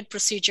standard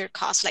procedure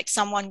cost? Like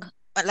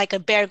a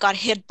bear got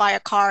hit by a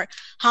car,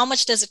 how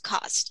much does it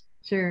cost?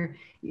 Sure,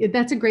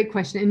 that's a great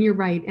question, and you're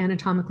right.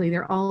 Anatomically,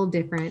 they're all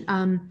different.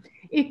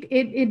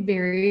 It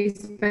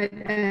varies, but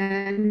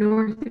an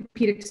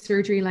orthopedic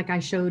surgery like I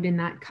showed in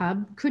that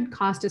cub could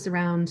cost us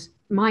around,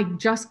 maybe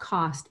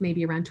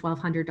around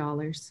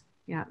 $1,200.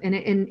 Yeah,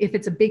 and if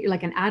it's a big,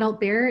 like an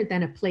adult bear,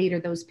 then a plate or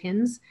those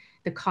pins,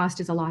 the cost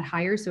is a lot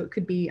higher. So it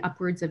could be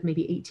upwards of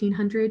maybe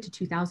 $1,800 to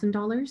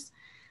 $2,000.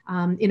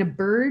 In a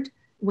bird,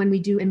 when we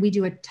do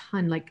a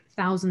ton, like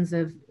thousands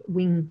of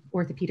wing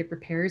orthopedic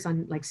repairs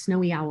on like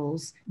snowy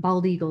owls,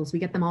 bald eagles, we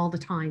get them all the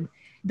time.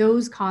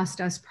 Those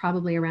cost us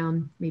probably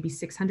around maybe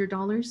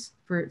 $600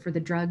 for the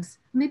drugs,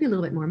 maybe a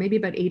little bit more, maybe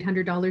about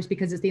 $800,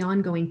 because it's the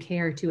ongoing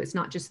care too. It's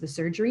not just the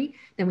surgery.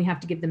 Then we have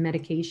to give them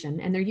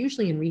medication, and they're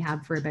usually in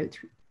rehab for about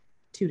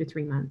 2 to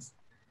 3 months.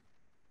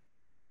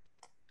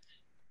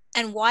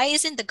 And why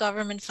isn't the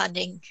government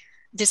funding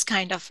this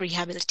kind of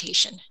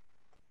rehabilitation?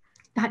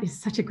 That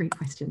is such a great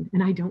question,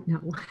 and I don't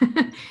know.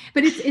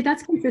 But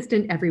that's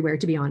consistent everywhere,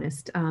 to be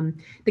honest.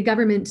 The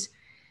government,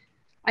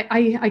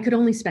 I could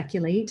only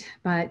speculate,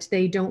 but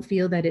they don't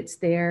feel that it's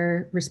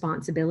their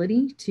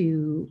responsibility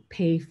to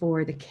pay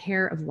for the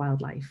care of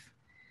wildlife.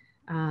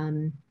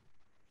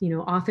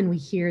 Often we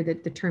hear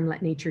that the term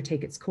 "let nature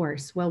take its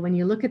course." Well, when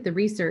you look at the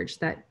research,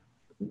 that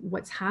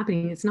what's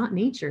happening, it's not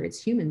nature,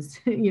 it's humans,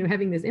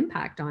 having this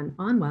impact on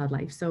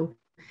wildlife. So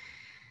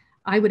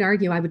I would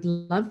argue I would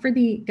love for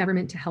the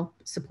government to help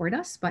support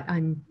us, but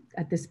I'm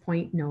at this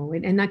point, no.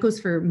 And that goes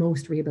for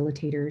most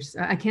rehabilitators.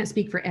 I can't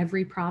speak for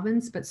every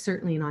province, but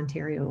certainly in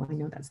Ontario, I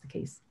know that's the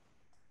case.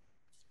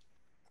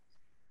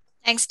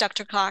 Thanks,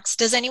 Dr. Cox.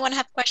 Does anyone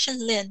have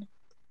questions? Lynn?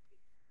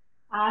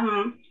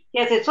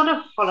 Yes, it sort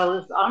of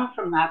follows on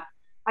from that.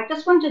 I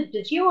just wondered,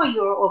 did you or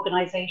your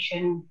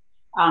organization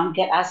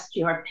get asked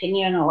your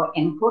opinion or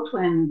input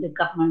when the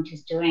government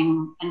is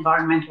doing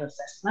environmental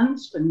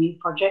assessments for new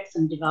projects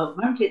and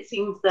development? It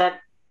seems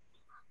that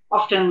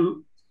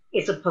often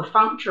it's a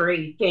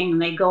perfunctory thing.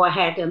 They go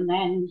ahead and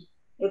then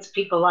it's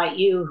people like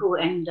you who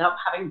end up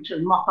having to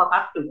mop up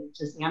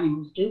afterwards as the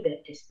animals do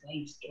get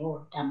displaced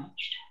or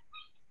damaged.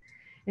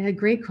 Yeah,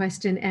 great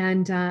question.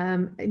 And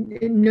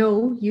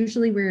no,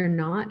 usually we're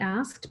not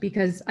asked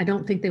because I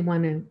don't think they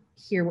want to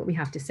hear what we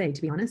have to say,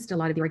 to be honest. A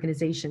lot of the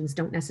organizations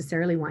don't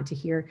necessarily want to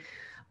hear.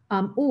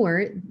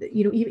 Or,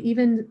 you know,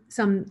 even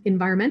some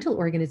environmental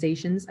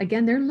organizations,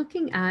 again, they're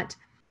looking at,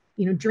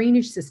 you know,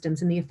 drainage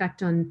systems and the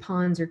effect on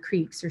ponds or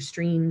creeks or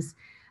streams,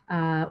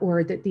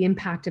 or the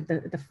impact of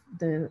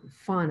the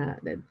fauna,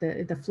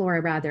 the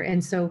flora rather.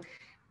 And so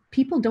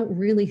people don't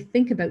really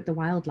think about the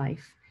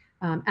wildlife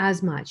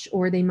as much,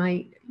 or they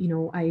might, you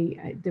know,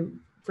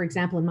 for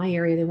example, in my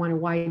area, they want to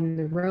widen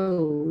the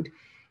road.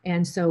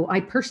 And so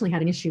I personally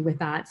had an issue with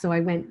that. So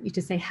I went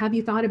to say, have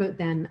you thought about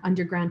then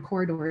underground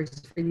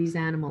corridors for these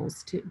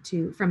animals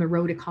to from a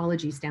road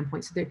ecology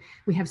standpoint? So that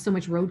we have so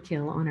much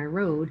roadkill on our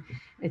road.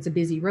 It's a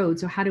busy road.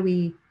 So how do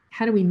we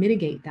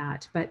mitigate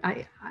that? But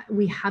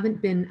we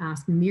haven't been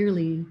asked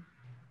nearly,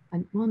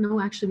 well, no,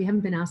 actually we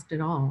haven't been asked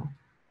at all.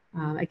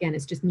 Again,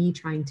 it's just me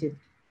trying to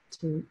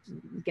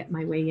get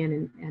my way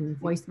in and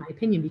voice my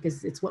opinion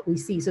because it's what we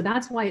see. So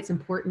that's why it's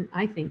important,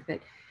 I think, that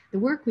the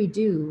work we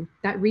do,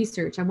 that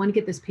research, I want to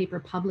get this paper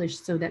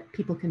published so that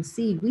people can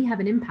see we have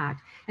an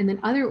impact. And then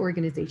other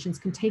organizations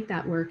can take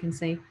that work and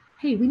say,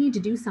 hey, we need to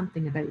do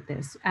something about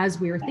this as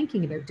we're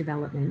thinking about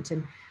development.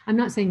 And I'm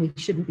not saying we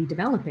shouldn't be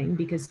developing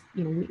because,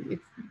 you know,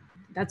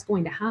 that's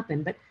going to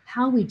happen, but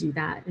how we do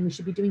that, and we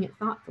should be doing it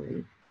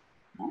thoughtfully.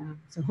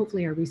 So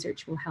hopefully our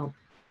research will help.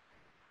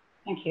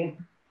 Thank you.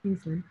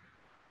 Thanks, Lynn.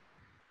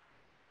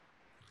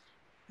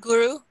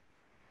 Guru?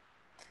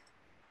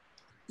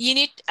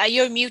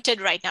 You're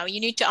muted right now. You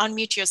need to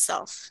unmute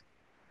yourself.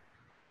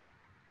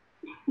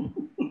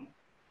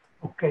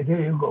 Okay,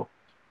 there you go.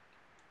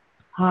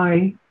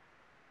 Hi.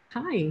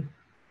 Hi.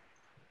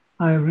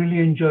 I really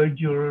enjoyed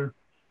your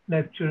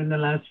lecture in the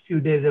last few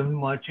days. I've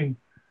been watching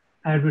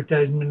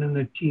advertisement on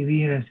the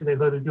TV and I said, I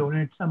got to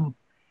donate some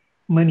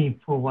money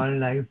for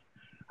wildlife.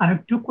 I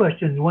have two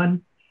questions.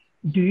 One,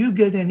 do you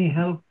get any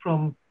help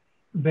from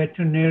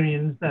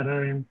veterinarians that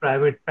are in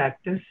private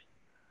practice?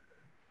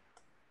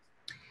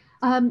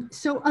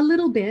 So a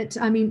little bit,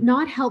 I mean,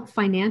 not help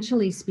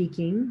financially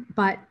speaking,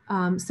 but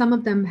some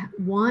of them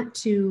want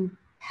to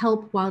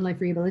help wildlife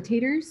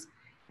rehabilitators.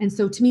 And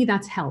so to me,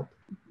 that's help.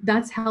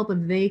 That's help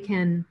if they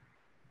can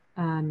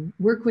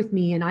work with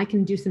me and I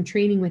can do some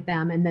training with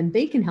them and then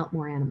they can help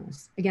more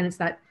animals. Again, it's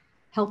that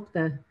help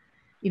the,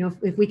 you know,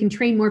 if we can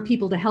train more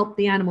people to help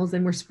the animals,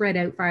 then we're spread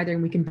out farther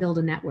and we can build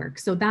a network.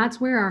 So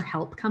that's where our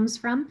help comes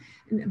from,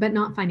 but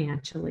not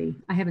financially.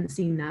 I haven't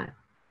seen that.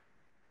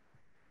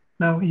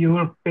 Now,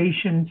 your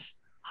patients,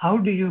 how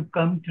do you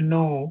come to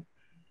know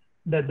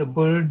that the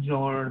birds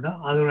or the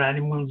other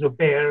animals or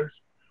bears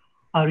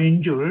are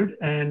injured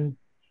and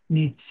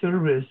need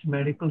service,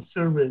 medical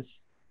service?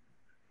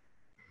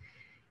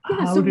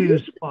 Yeah, how so do you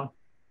spot?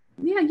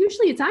 Yeah,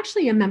 usually it's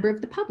actually a member of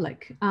the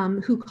public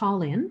who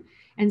call in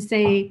and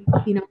say,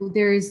 you know,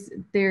 there's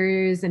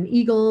an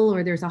eagle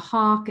or there's a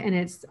hawk and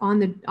it's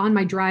on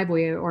my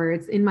driveway or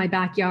it's in my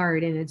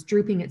backyard and it's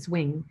drooping its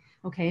wing.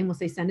 Okay, and we'll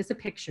say, send us a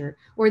picture,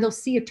 or they'll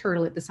see a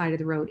turtle at the side of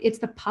the road. It's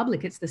the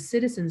public, it's the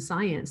citizen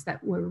science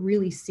that we're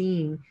really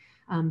seeing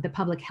the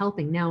public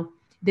helping. Now,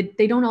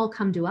 they don't all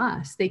come to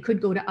us. They could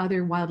go to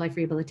other wildlife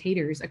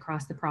rehabilitators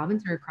across the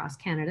province or across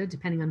Canada,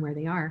 depending on where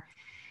they are.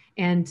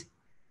 And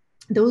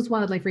those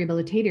wildlife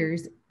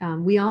rehabilitators,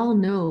 we all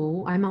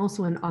know, I'm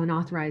also an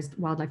authorized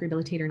wildlife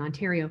rehabilitator in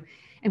Ontario,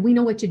 and we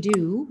know what to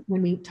do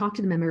when we talk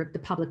to the member of the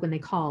public when they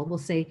call. We'll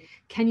say,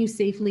 can you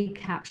safely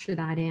capture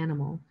that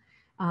animal?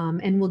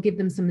 And we'll give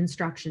them some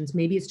instructions.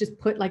 Maybe it's just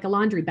put like a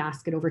laundry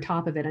basket over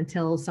top of it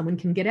until someone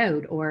can get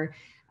out. Or,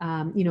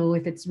 you know,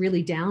 if it's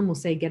really down, we'll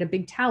say, get a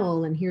big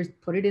towel and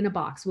put it in a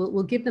box.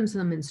 We'll give them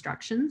some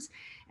instructions.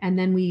 And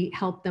then we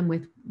help them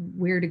with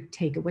where to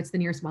take it. What's the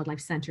nearest wildlife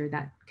center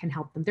that can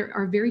help them? There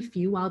are very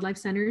few wildlife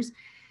centers,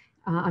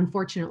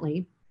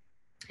 unfortunately.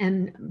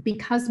 And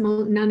because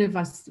none of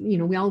us, you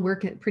know, we all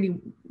work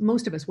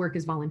most of us work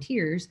as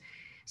volunteers.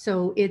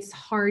 So it's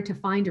hard to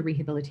find a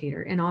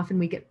rehabilitator. And often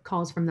we get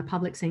calls from the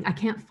public saying, I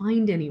can't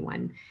find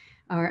anyone,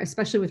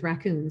 especially with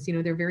raccoons. You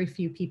know, there are very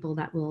few people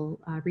that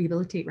will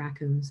rehabilitate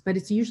raccoons, but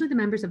it's usually the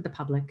members of the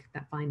public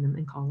that find them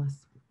and call us.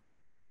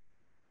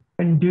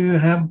 And do you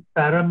have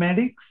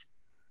paramedics,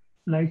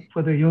 like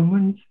for the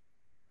humans?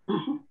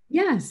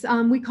 Yes,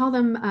 we call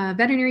them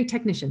veterinary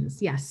technicians.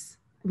 Yes,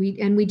 we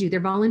do. They're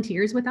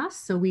volunteers with us.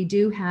 So we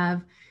do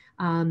have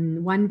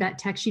One vet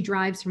tech, she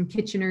drives from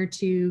Kitchener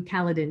to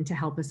Caledon to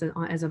help us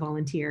as a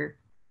volunteer.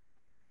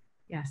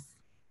 Yes.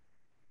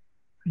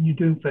 You're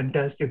doing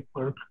fantastic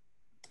work.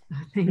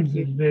 Thank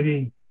you. It's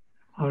very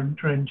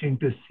heart-wrenching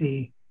to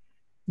see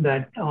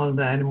that all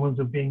the animals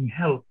are being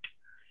helped.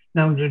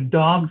 Now, the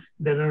dogs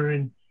that are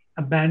in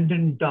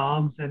abandoned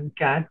dogs and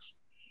cats,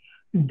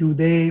 do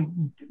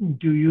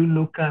you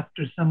look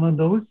after some of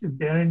those if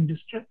they're in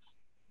distress?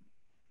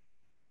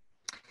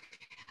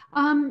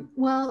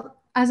 Well,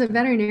 as a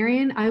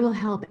veterinarian, I will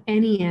help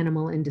any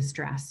animal in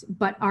distress,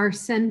 but our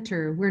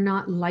center, we're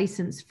not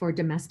licensed for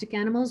domestic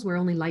animals. We're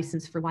only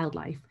licensed for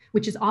wildlife,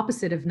 which is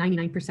opposite of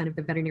 99% of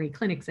the veterinary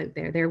clinics out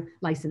there. They're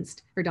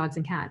licensed for dogs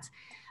and cats.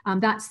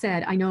 That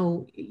said, I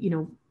know,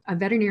 a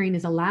veterinarian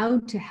is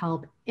allowed to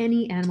help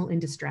any animal in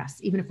distress,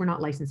 even if we're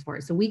not licensed for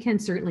it. So we can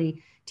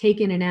certainly take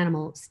in an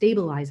animal,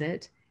 stabilize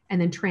it, and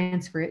then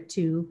transfer it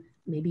to,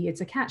 maybe it's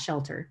a cat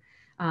shelter.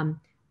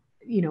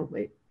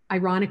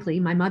 Ironically,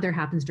 my mother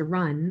happens to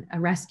run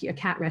a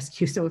cat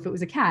rescue. So if it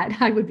was a cat,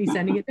 I would be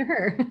sending it to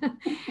her.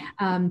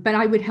 But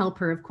I would help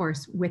her, of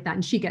course, with that.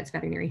 And she gets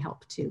veterinary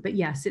help too. But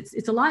yes,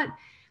 it's a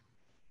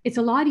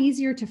lot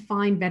easier to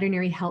find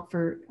veterinary help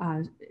for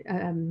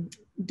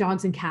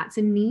dogs and cats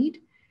in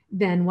need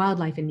than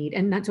wildlife in need.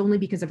 And that's only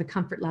because of a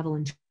comfort level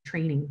and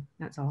training.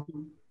 That's all.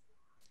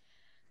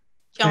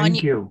 John,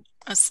 thank you.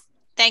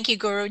 Thank you,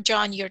 Guru.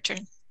 John, your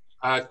turn.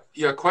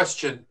 Yeah,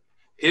 question.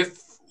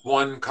 If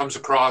one comes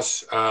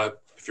across,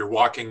 if you're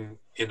walking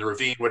in the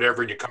ravine,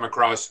 whatever, and you come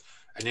across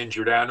an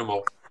injured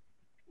animal,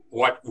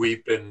 what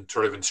we've been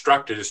sort of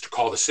instructed is to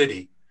call the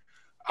city.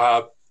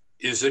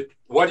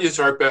 What is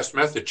our best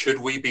method? Should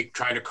we be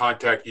trying to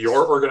contact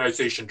your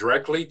organization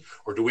directly,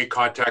 or do we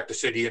contact the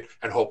city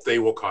and hope they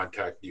will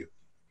contact you?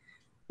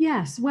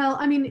 Yes. Well,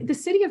 I mean, the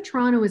city of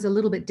Toronto is a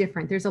little bit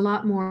different. There's a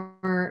lot more,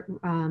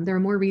 there are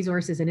more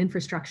resources and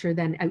infrastructure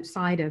than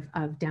outside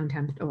of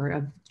downtown or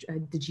of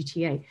the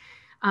GTA.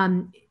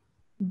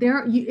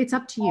 It's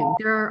up to you.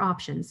 There are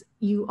options.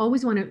 You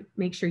always want to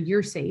make sure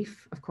you're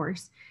safe, of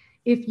course.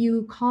 If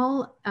you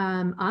call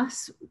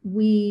us,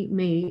 we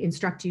may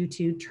instruct you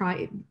to try,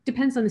 it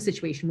depends on the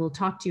situation. We'll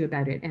talk to you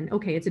about it. And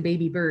okay, it's a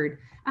baby bird.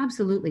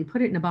 Absolutely.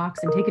 Put it in a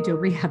box and take it to a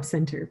rehab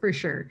center for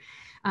sure.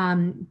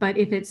 But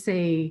if it's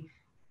an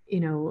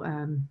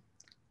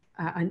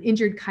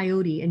injured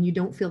coyote and you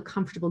don't feel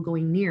comfortable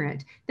going near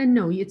it, then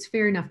no, it's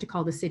fair enough to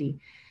call the city.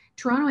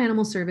 Toronto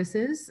Animal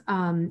Services,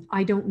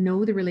 I don't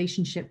know the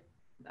relationship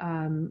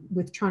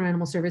with Toronto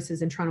Animal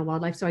Services and Toronto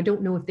Wildlife. So I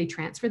don't know if they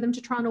transfer them to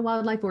Toronto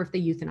Wildlife or if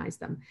they euthanize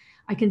them.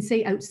 I can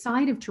say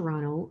outside of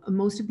Toronto,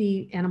 most of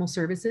the animal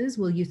services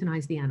will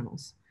euthanize the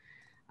animals.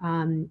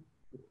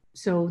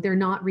 So they're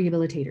not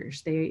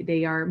rehabilitators.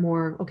 They are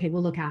more, okay,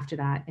 we'll look after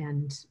that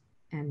and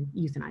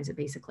euthanize it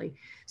basically.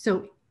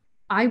 So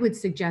I would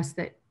suggest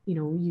that,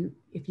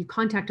 if you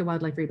contact a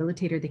wildlife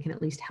rehabilitator, they can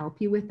at least help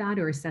you with that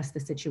or assess the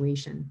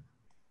situation.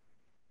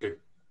 Good.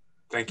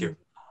 Thank you.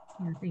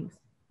 Yeah, thanks.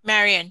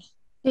 Marion.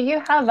 Do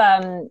you have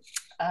like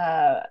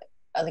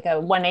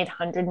a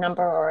 1-800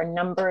 number or a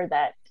number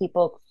that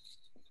people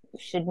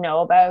should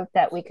know about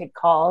that we could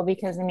call?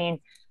 Because I mean,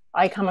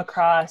 I come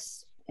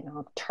across,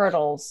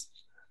 turtles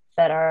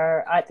that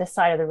are at the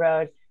side of the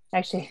road.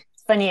 Actually,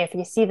 it's funny, if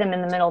you see them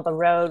in the middle of the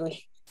road,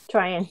 we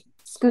try and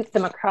scoot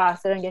them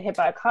across. They don't get hit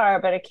by a car,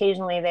 but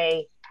occasionally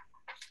they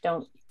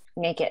don't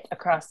make it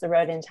across the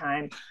road in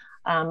time.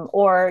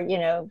 Or,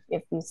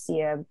 if you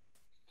see a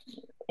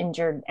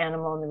injured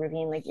animal in the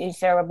ravine, like, is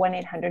there a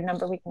 1-800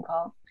 number we can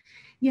call?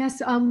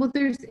 Yes, well,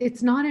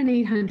 it's not an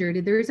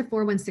 800. There is a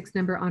 416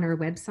 number on our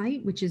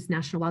website, which is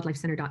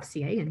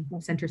nationalwildlifecenter.ca,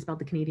 and center spelled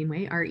the Canadian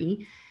way,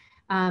 RE.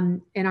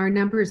 And our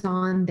number is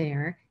on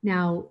there.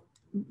 Now,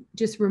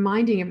 just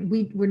reminding him,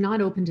 we're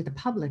not open to the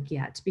public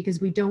yet because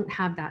we don't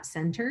have that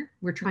center.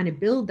 We're trying to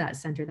build that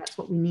center. That's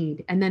what we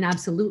need. And then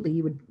absolutely,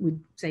 you would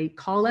say,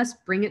 call us,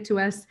 bring it to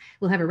us.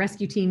 We'll have a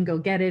rescue team go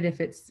get it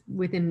if it's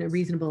within a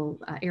reasonable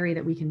area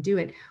that we can do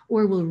it,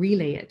 or we'll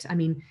relay it. I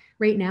mean,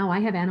 right now I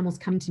have animals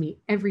coming to me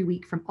every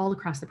week from all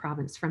across the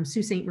province, from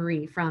Sault Ste.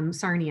 Marie, from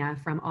Sarnia,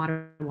 from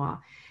Ottawa.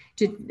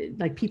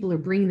 Like, people are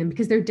bringing them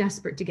because they're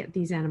desperate to get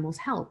these animals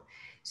help.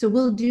 So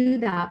we'll do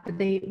that,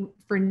 but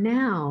for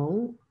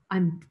now,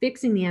 I'm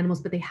fixing the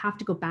animals, but they have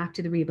to go back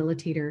to the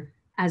rehabilitator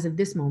as of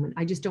this moment.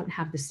 I just don't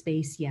have the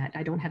space yet.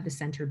 I don't have the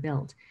center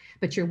built,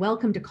 but you're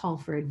welcome to call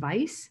for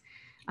advice.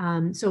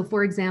 So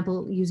for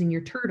example, using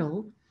your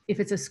turtle, if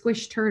it's a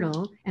squished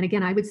turtle, and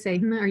again, I would say,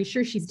 are you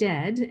sure she's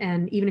dead?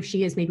 And even if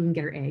she is, maybe we can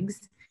get her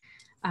eggs.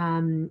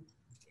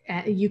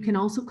 You can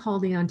also call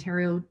the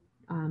Ontario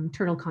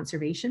Turtle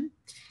Conservation.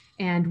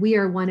 And we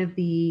are one of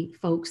the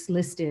folks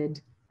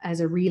listed as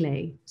a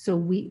relay. So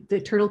the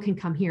turtle can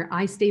come here.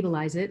 I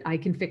stabilize it. I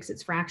can fix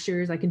its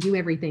fractures. I can do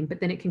everything, but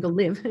then it can go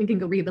live and can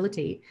go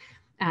rehabilitate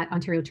at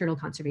Ontario Turtle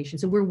Conservation.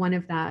 So we're one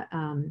of the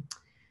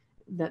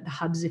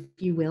hubs, if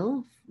you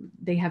will.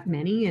 They have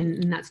many,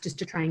 and that's just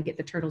to try and get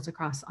the turtles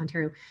across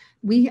Ontario.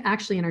 We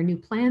actually, in our new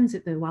plans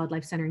at the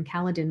Wildlife Center in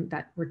Caledon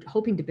that we're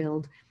hoping to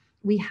build,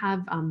 we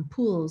have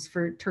pools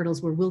for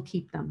turtles where we'll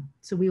keep them.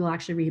 So we will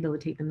actually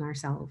rehabilitate them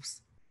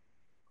ourselves.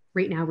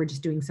 Right now, we're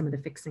just doing some of the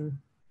fixing.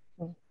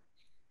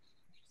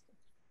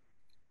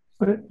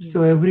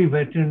 So every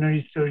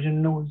veterinary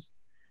surgeon knows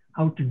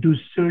how to do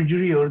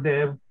surgery, or they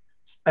have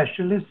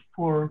specialists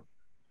for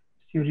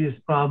serious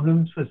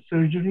problems for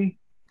surgery?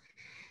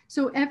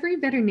 So every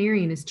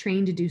veterinarian is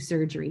trained to do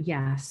surgery,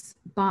 yes,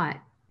 but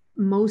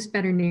most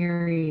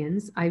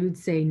veterinarians, I would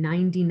say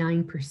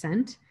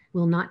 99%,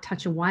 will not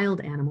touch a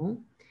wild animal.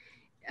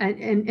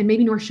 And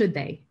maybe nor should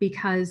they,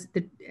 because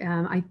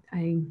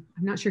I'm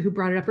not sure who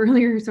brought it up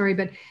earlier, sorry,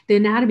 but the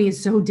anatomy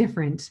is so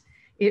different.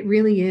 It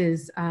really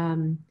is.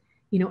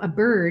 A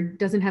bird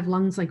doesn't have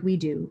lungs like we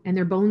do, and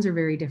their bones are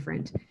very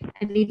different.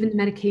 And even the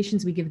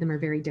medications we give them are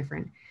very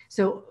different.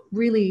 So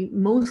really,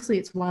 mostly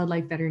it's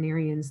wildlife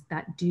veterinarians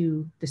that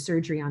do the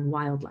surgery on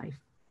wildlife.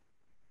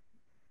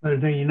 Are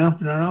there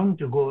enough around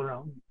to go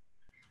around?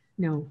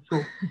 No,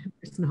 so,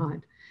 it's not.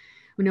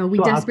 No, we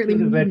desperately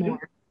need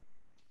more.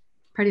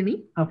 Pardon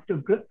me? After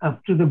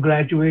the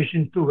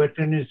graduation to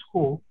veterinary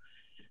school,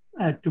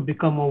 to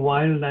become a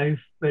wildlife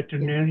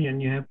veterinarian,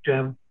 you have to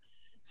have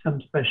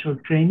some special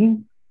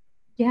training?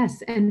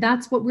 Yes, and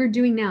that's what we're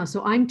doing now.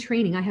 So I'm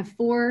training. I have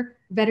 4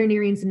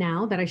 veterinarians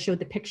now that I showed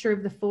the picture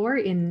of the 4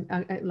 in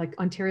like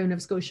Ontario, Nova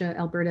Scotia,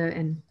 Alberta,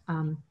 and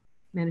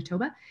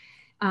Manitoba.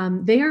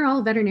 They are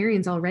all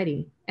veterinarians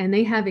already, and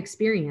they have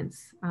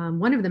experience.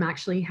 One of them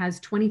actually has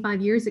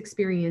 25 years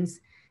experience.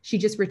 She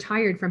just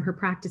retired from her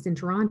practice in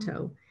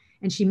Toronto,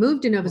 and she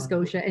moved to Nova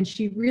Scotia, and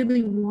she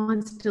really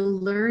wants to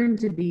learn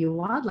to be a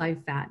wildlife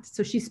vet.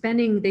 So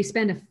they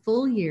spend a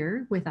full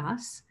year with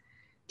us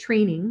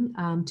training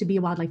to be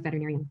a wildlife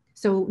veterinarian.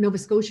 So Nova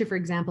Scotia, for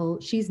example,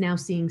 she's now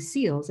seeing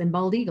seals and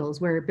bald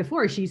eagles, where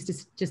before she used to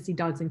just see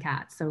dogs and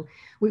cats. So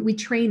we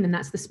train them.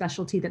 That's the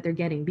specialty that they're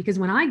getting. Because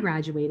when I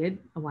graduated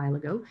a while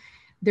ago,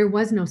 there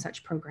was no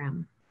such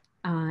program.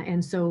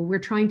 And so we're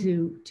trying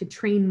to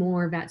train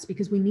more vets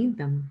because we need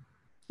them.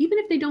 Even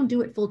if they don't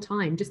do it full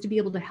time, just to be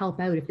able to help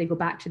out if they go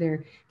back to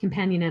their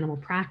companion animal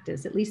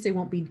practice, at least they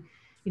won't be,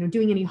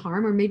 doing any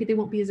harm, or maybe they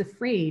won't be as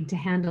afraid to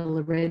handle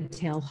a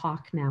red-tailed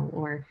hawk now,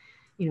 or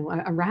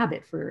a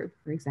rabbit, for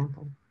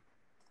example.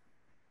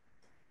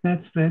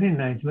 That's very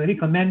nice, very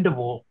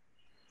commendable.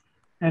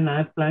 And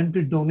I plan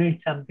to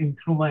donate something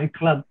through my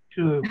club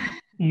to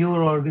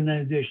your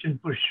organization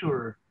for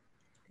sure.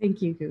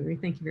 Thank you, Guru.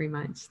 Thank you very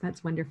much.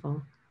 That's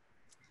wonderful.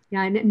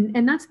 Yeah,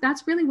 and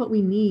that's really what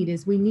we need.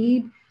 Is we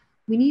need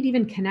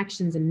even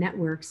connections and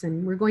networks.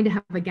 And we're going to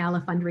have a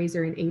gala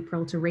fundraiser in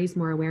April to raise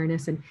more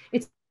awareness. And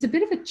it's a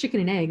bit of a chicken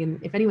and egg. And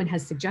if anyone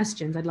has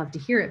suggestions, I'd love to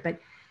hear it. But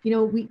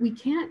we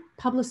can't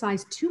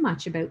publicize too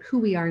much about who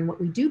we are and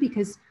what we do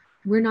because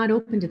we're not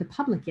open to the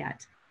public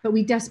yet. But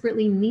we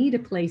desperately need a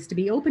place to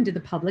be open to the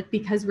public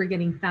because we're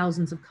getting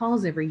thousands of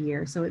calls every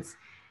year. So it's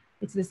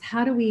this,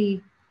 how do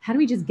we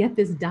just get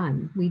this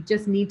done? We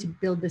just need to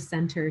build the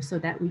center so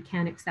that we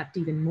can accept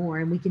even more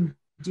and we can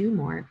do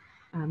more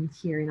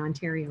here in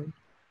Ontario.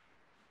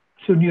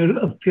 So you're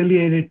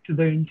affiliated to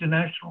the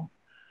International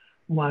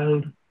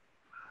Wild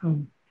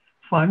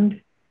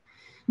Fund?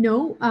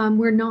 No,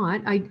 we're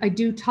not. I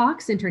do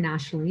talks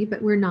internationally,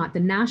 but we're not. The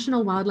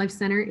National Wildlife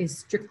Center is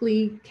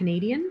strictly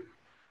Canadian.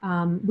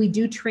 We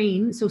do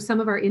train. So some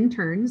of our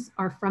interns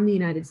are from the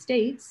United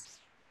States,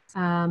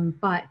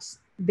 but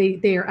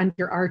they are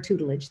under our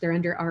tutelage. They're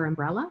under our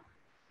umbrella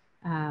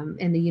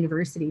and the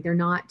university. They're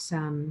not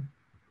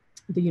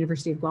the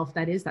University of Guelph,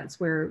 that's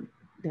where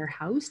they're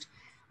housed.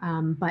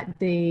 But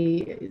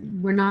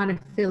we're not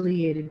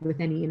affiliated with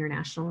any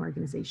international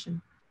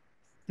organization.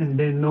 And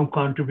there's no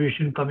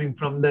contribution coming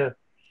from the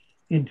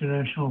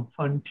International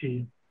Fund to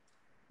you?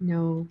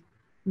 No,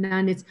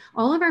 none. It's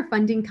all of our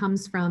funding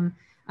comes from,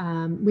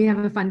 we have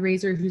a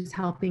fundraiser who's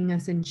helping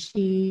us, and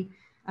she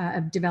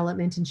of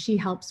development, and she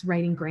helps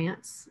writing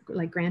grants,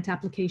 like grant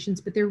applications,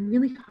 but they're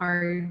really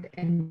hard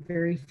and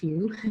very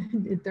few.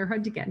 They're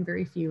hard to get and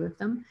very few of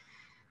them.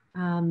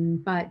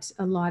 But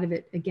a lot of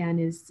it, again,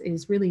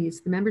 is really,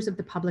 it's the members of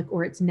the public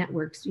or it's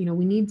networks. We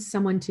need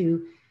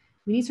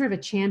we need sort of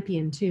a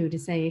champion too, to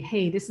say,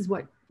 hey, this is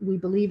what we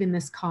believe in,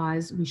 this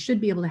cause. We should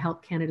be able to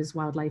help Canada's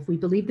wildlife. We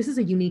believe this is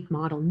a unique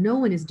model. No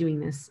one is doing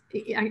this.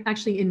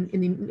 Actually,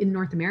 in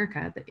North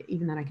America,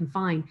 even that I can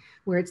find,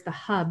 where it's the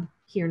hub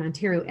here in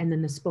Ontario and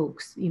then the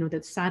spokes,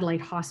 the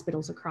satellite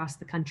hospitals across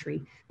the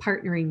country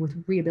partnering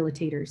with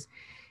rehabilitators.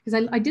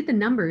 Because I did the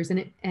numbers,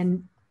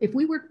 and if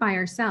we work by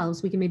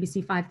ourselves, we can maybe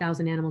see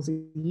 5,000 animals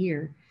a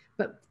year.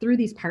 But through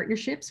these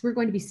partnerships, we're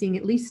going to be seeing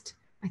at least,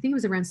 I think it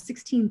was around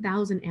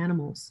 16,000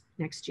 animals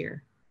next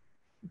year,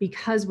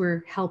 because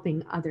we're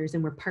helping others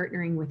and we're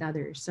partnering with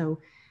others. So,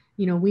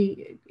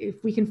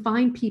 if we can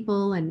find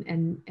people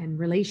and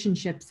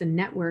relationships and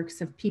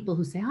networks of people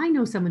who say, I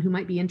know someone who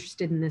might be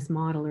interested in this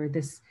model or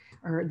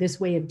this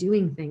way of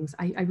doing things,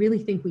 I really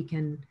think we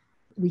can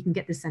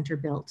get the center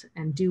built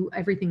and do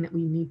everything that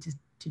we need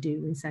to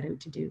do and set out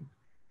to do.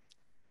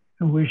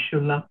 I wish you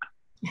luck.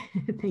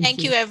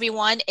 Thank you,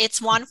 everyone. It's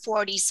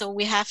 1:40, so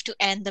we have to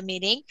end the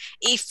meeting.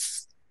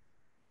 If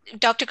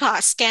Dr.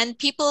 Cox, can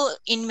people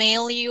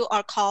email you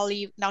or call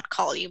you, not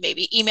call you,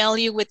 maybe email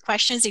you with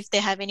questions if they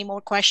have any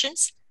more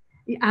questions?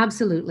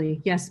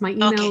 Absolutely. Yes. My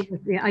email,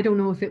 okay. I don't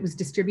know if it was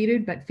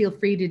distributed, but feel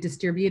free to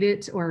distribute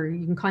it, or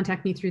you can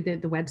contact me through the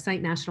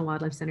website,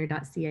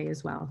 nationalwildlifecenter.ca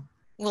as well.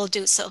 We'll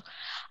do so.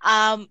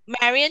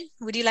 Marion,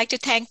 would you like to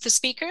thank the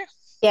speaker?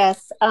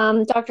 Yes,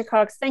 Dr.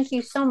 Cox, thank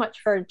you so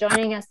much for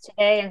joining us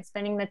today and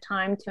spending the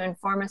time to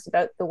inform us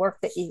about the work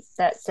that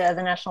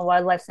the National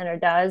Wildlife Center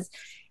does.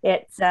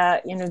 It's,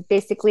 you know,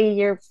 basically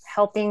you're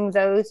helping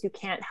those who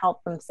can't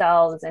help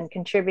themselves and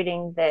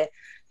contributing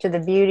to the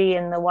beauty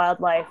and the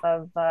wildlife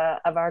of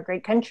our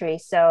great country.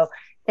 So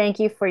thank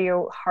you for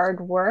your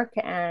hard work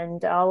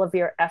and all of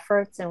your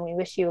efforts, and we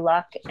wish you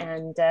luck.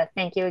 And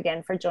thank you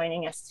again for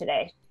joining us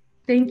today.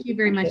 Thank you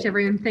very much,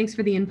 everyone. Thanks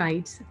for the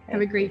invite. Okay.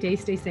 Have a great day.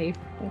 Stay safe.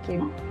 Thank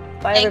you.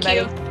 Bye,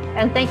 everybody.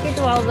 And thank you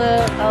to all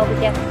the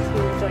guests who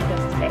joined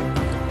us today.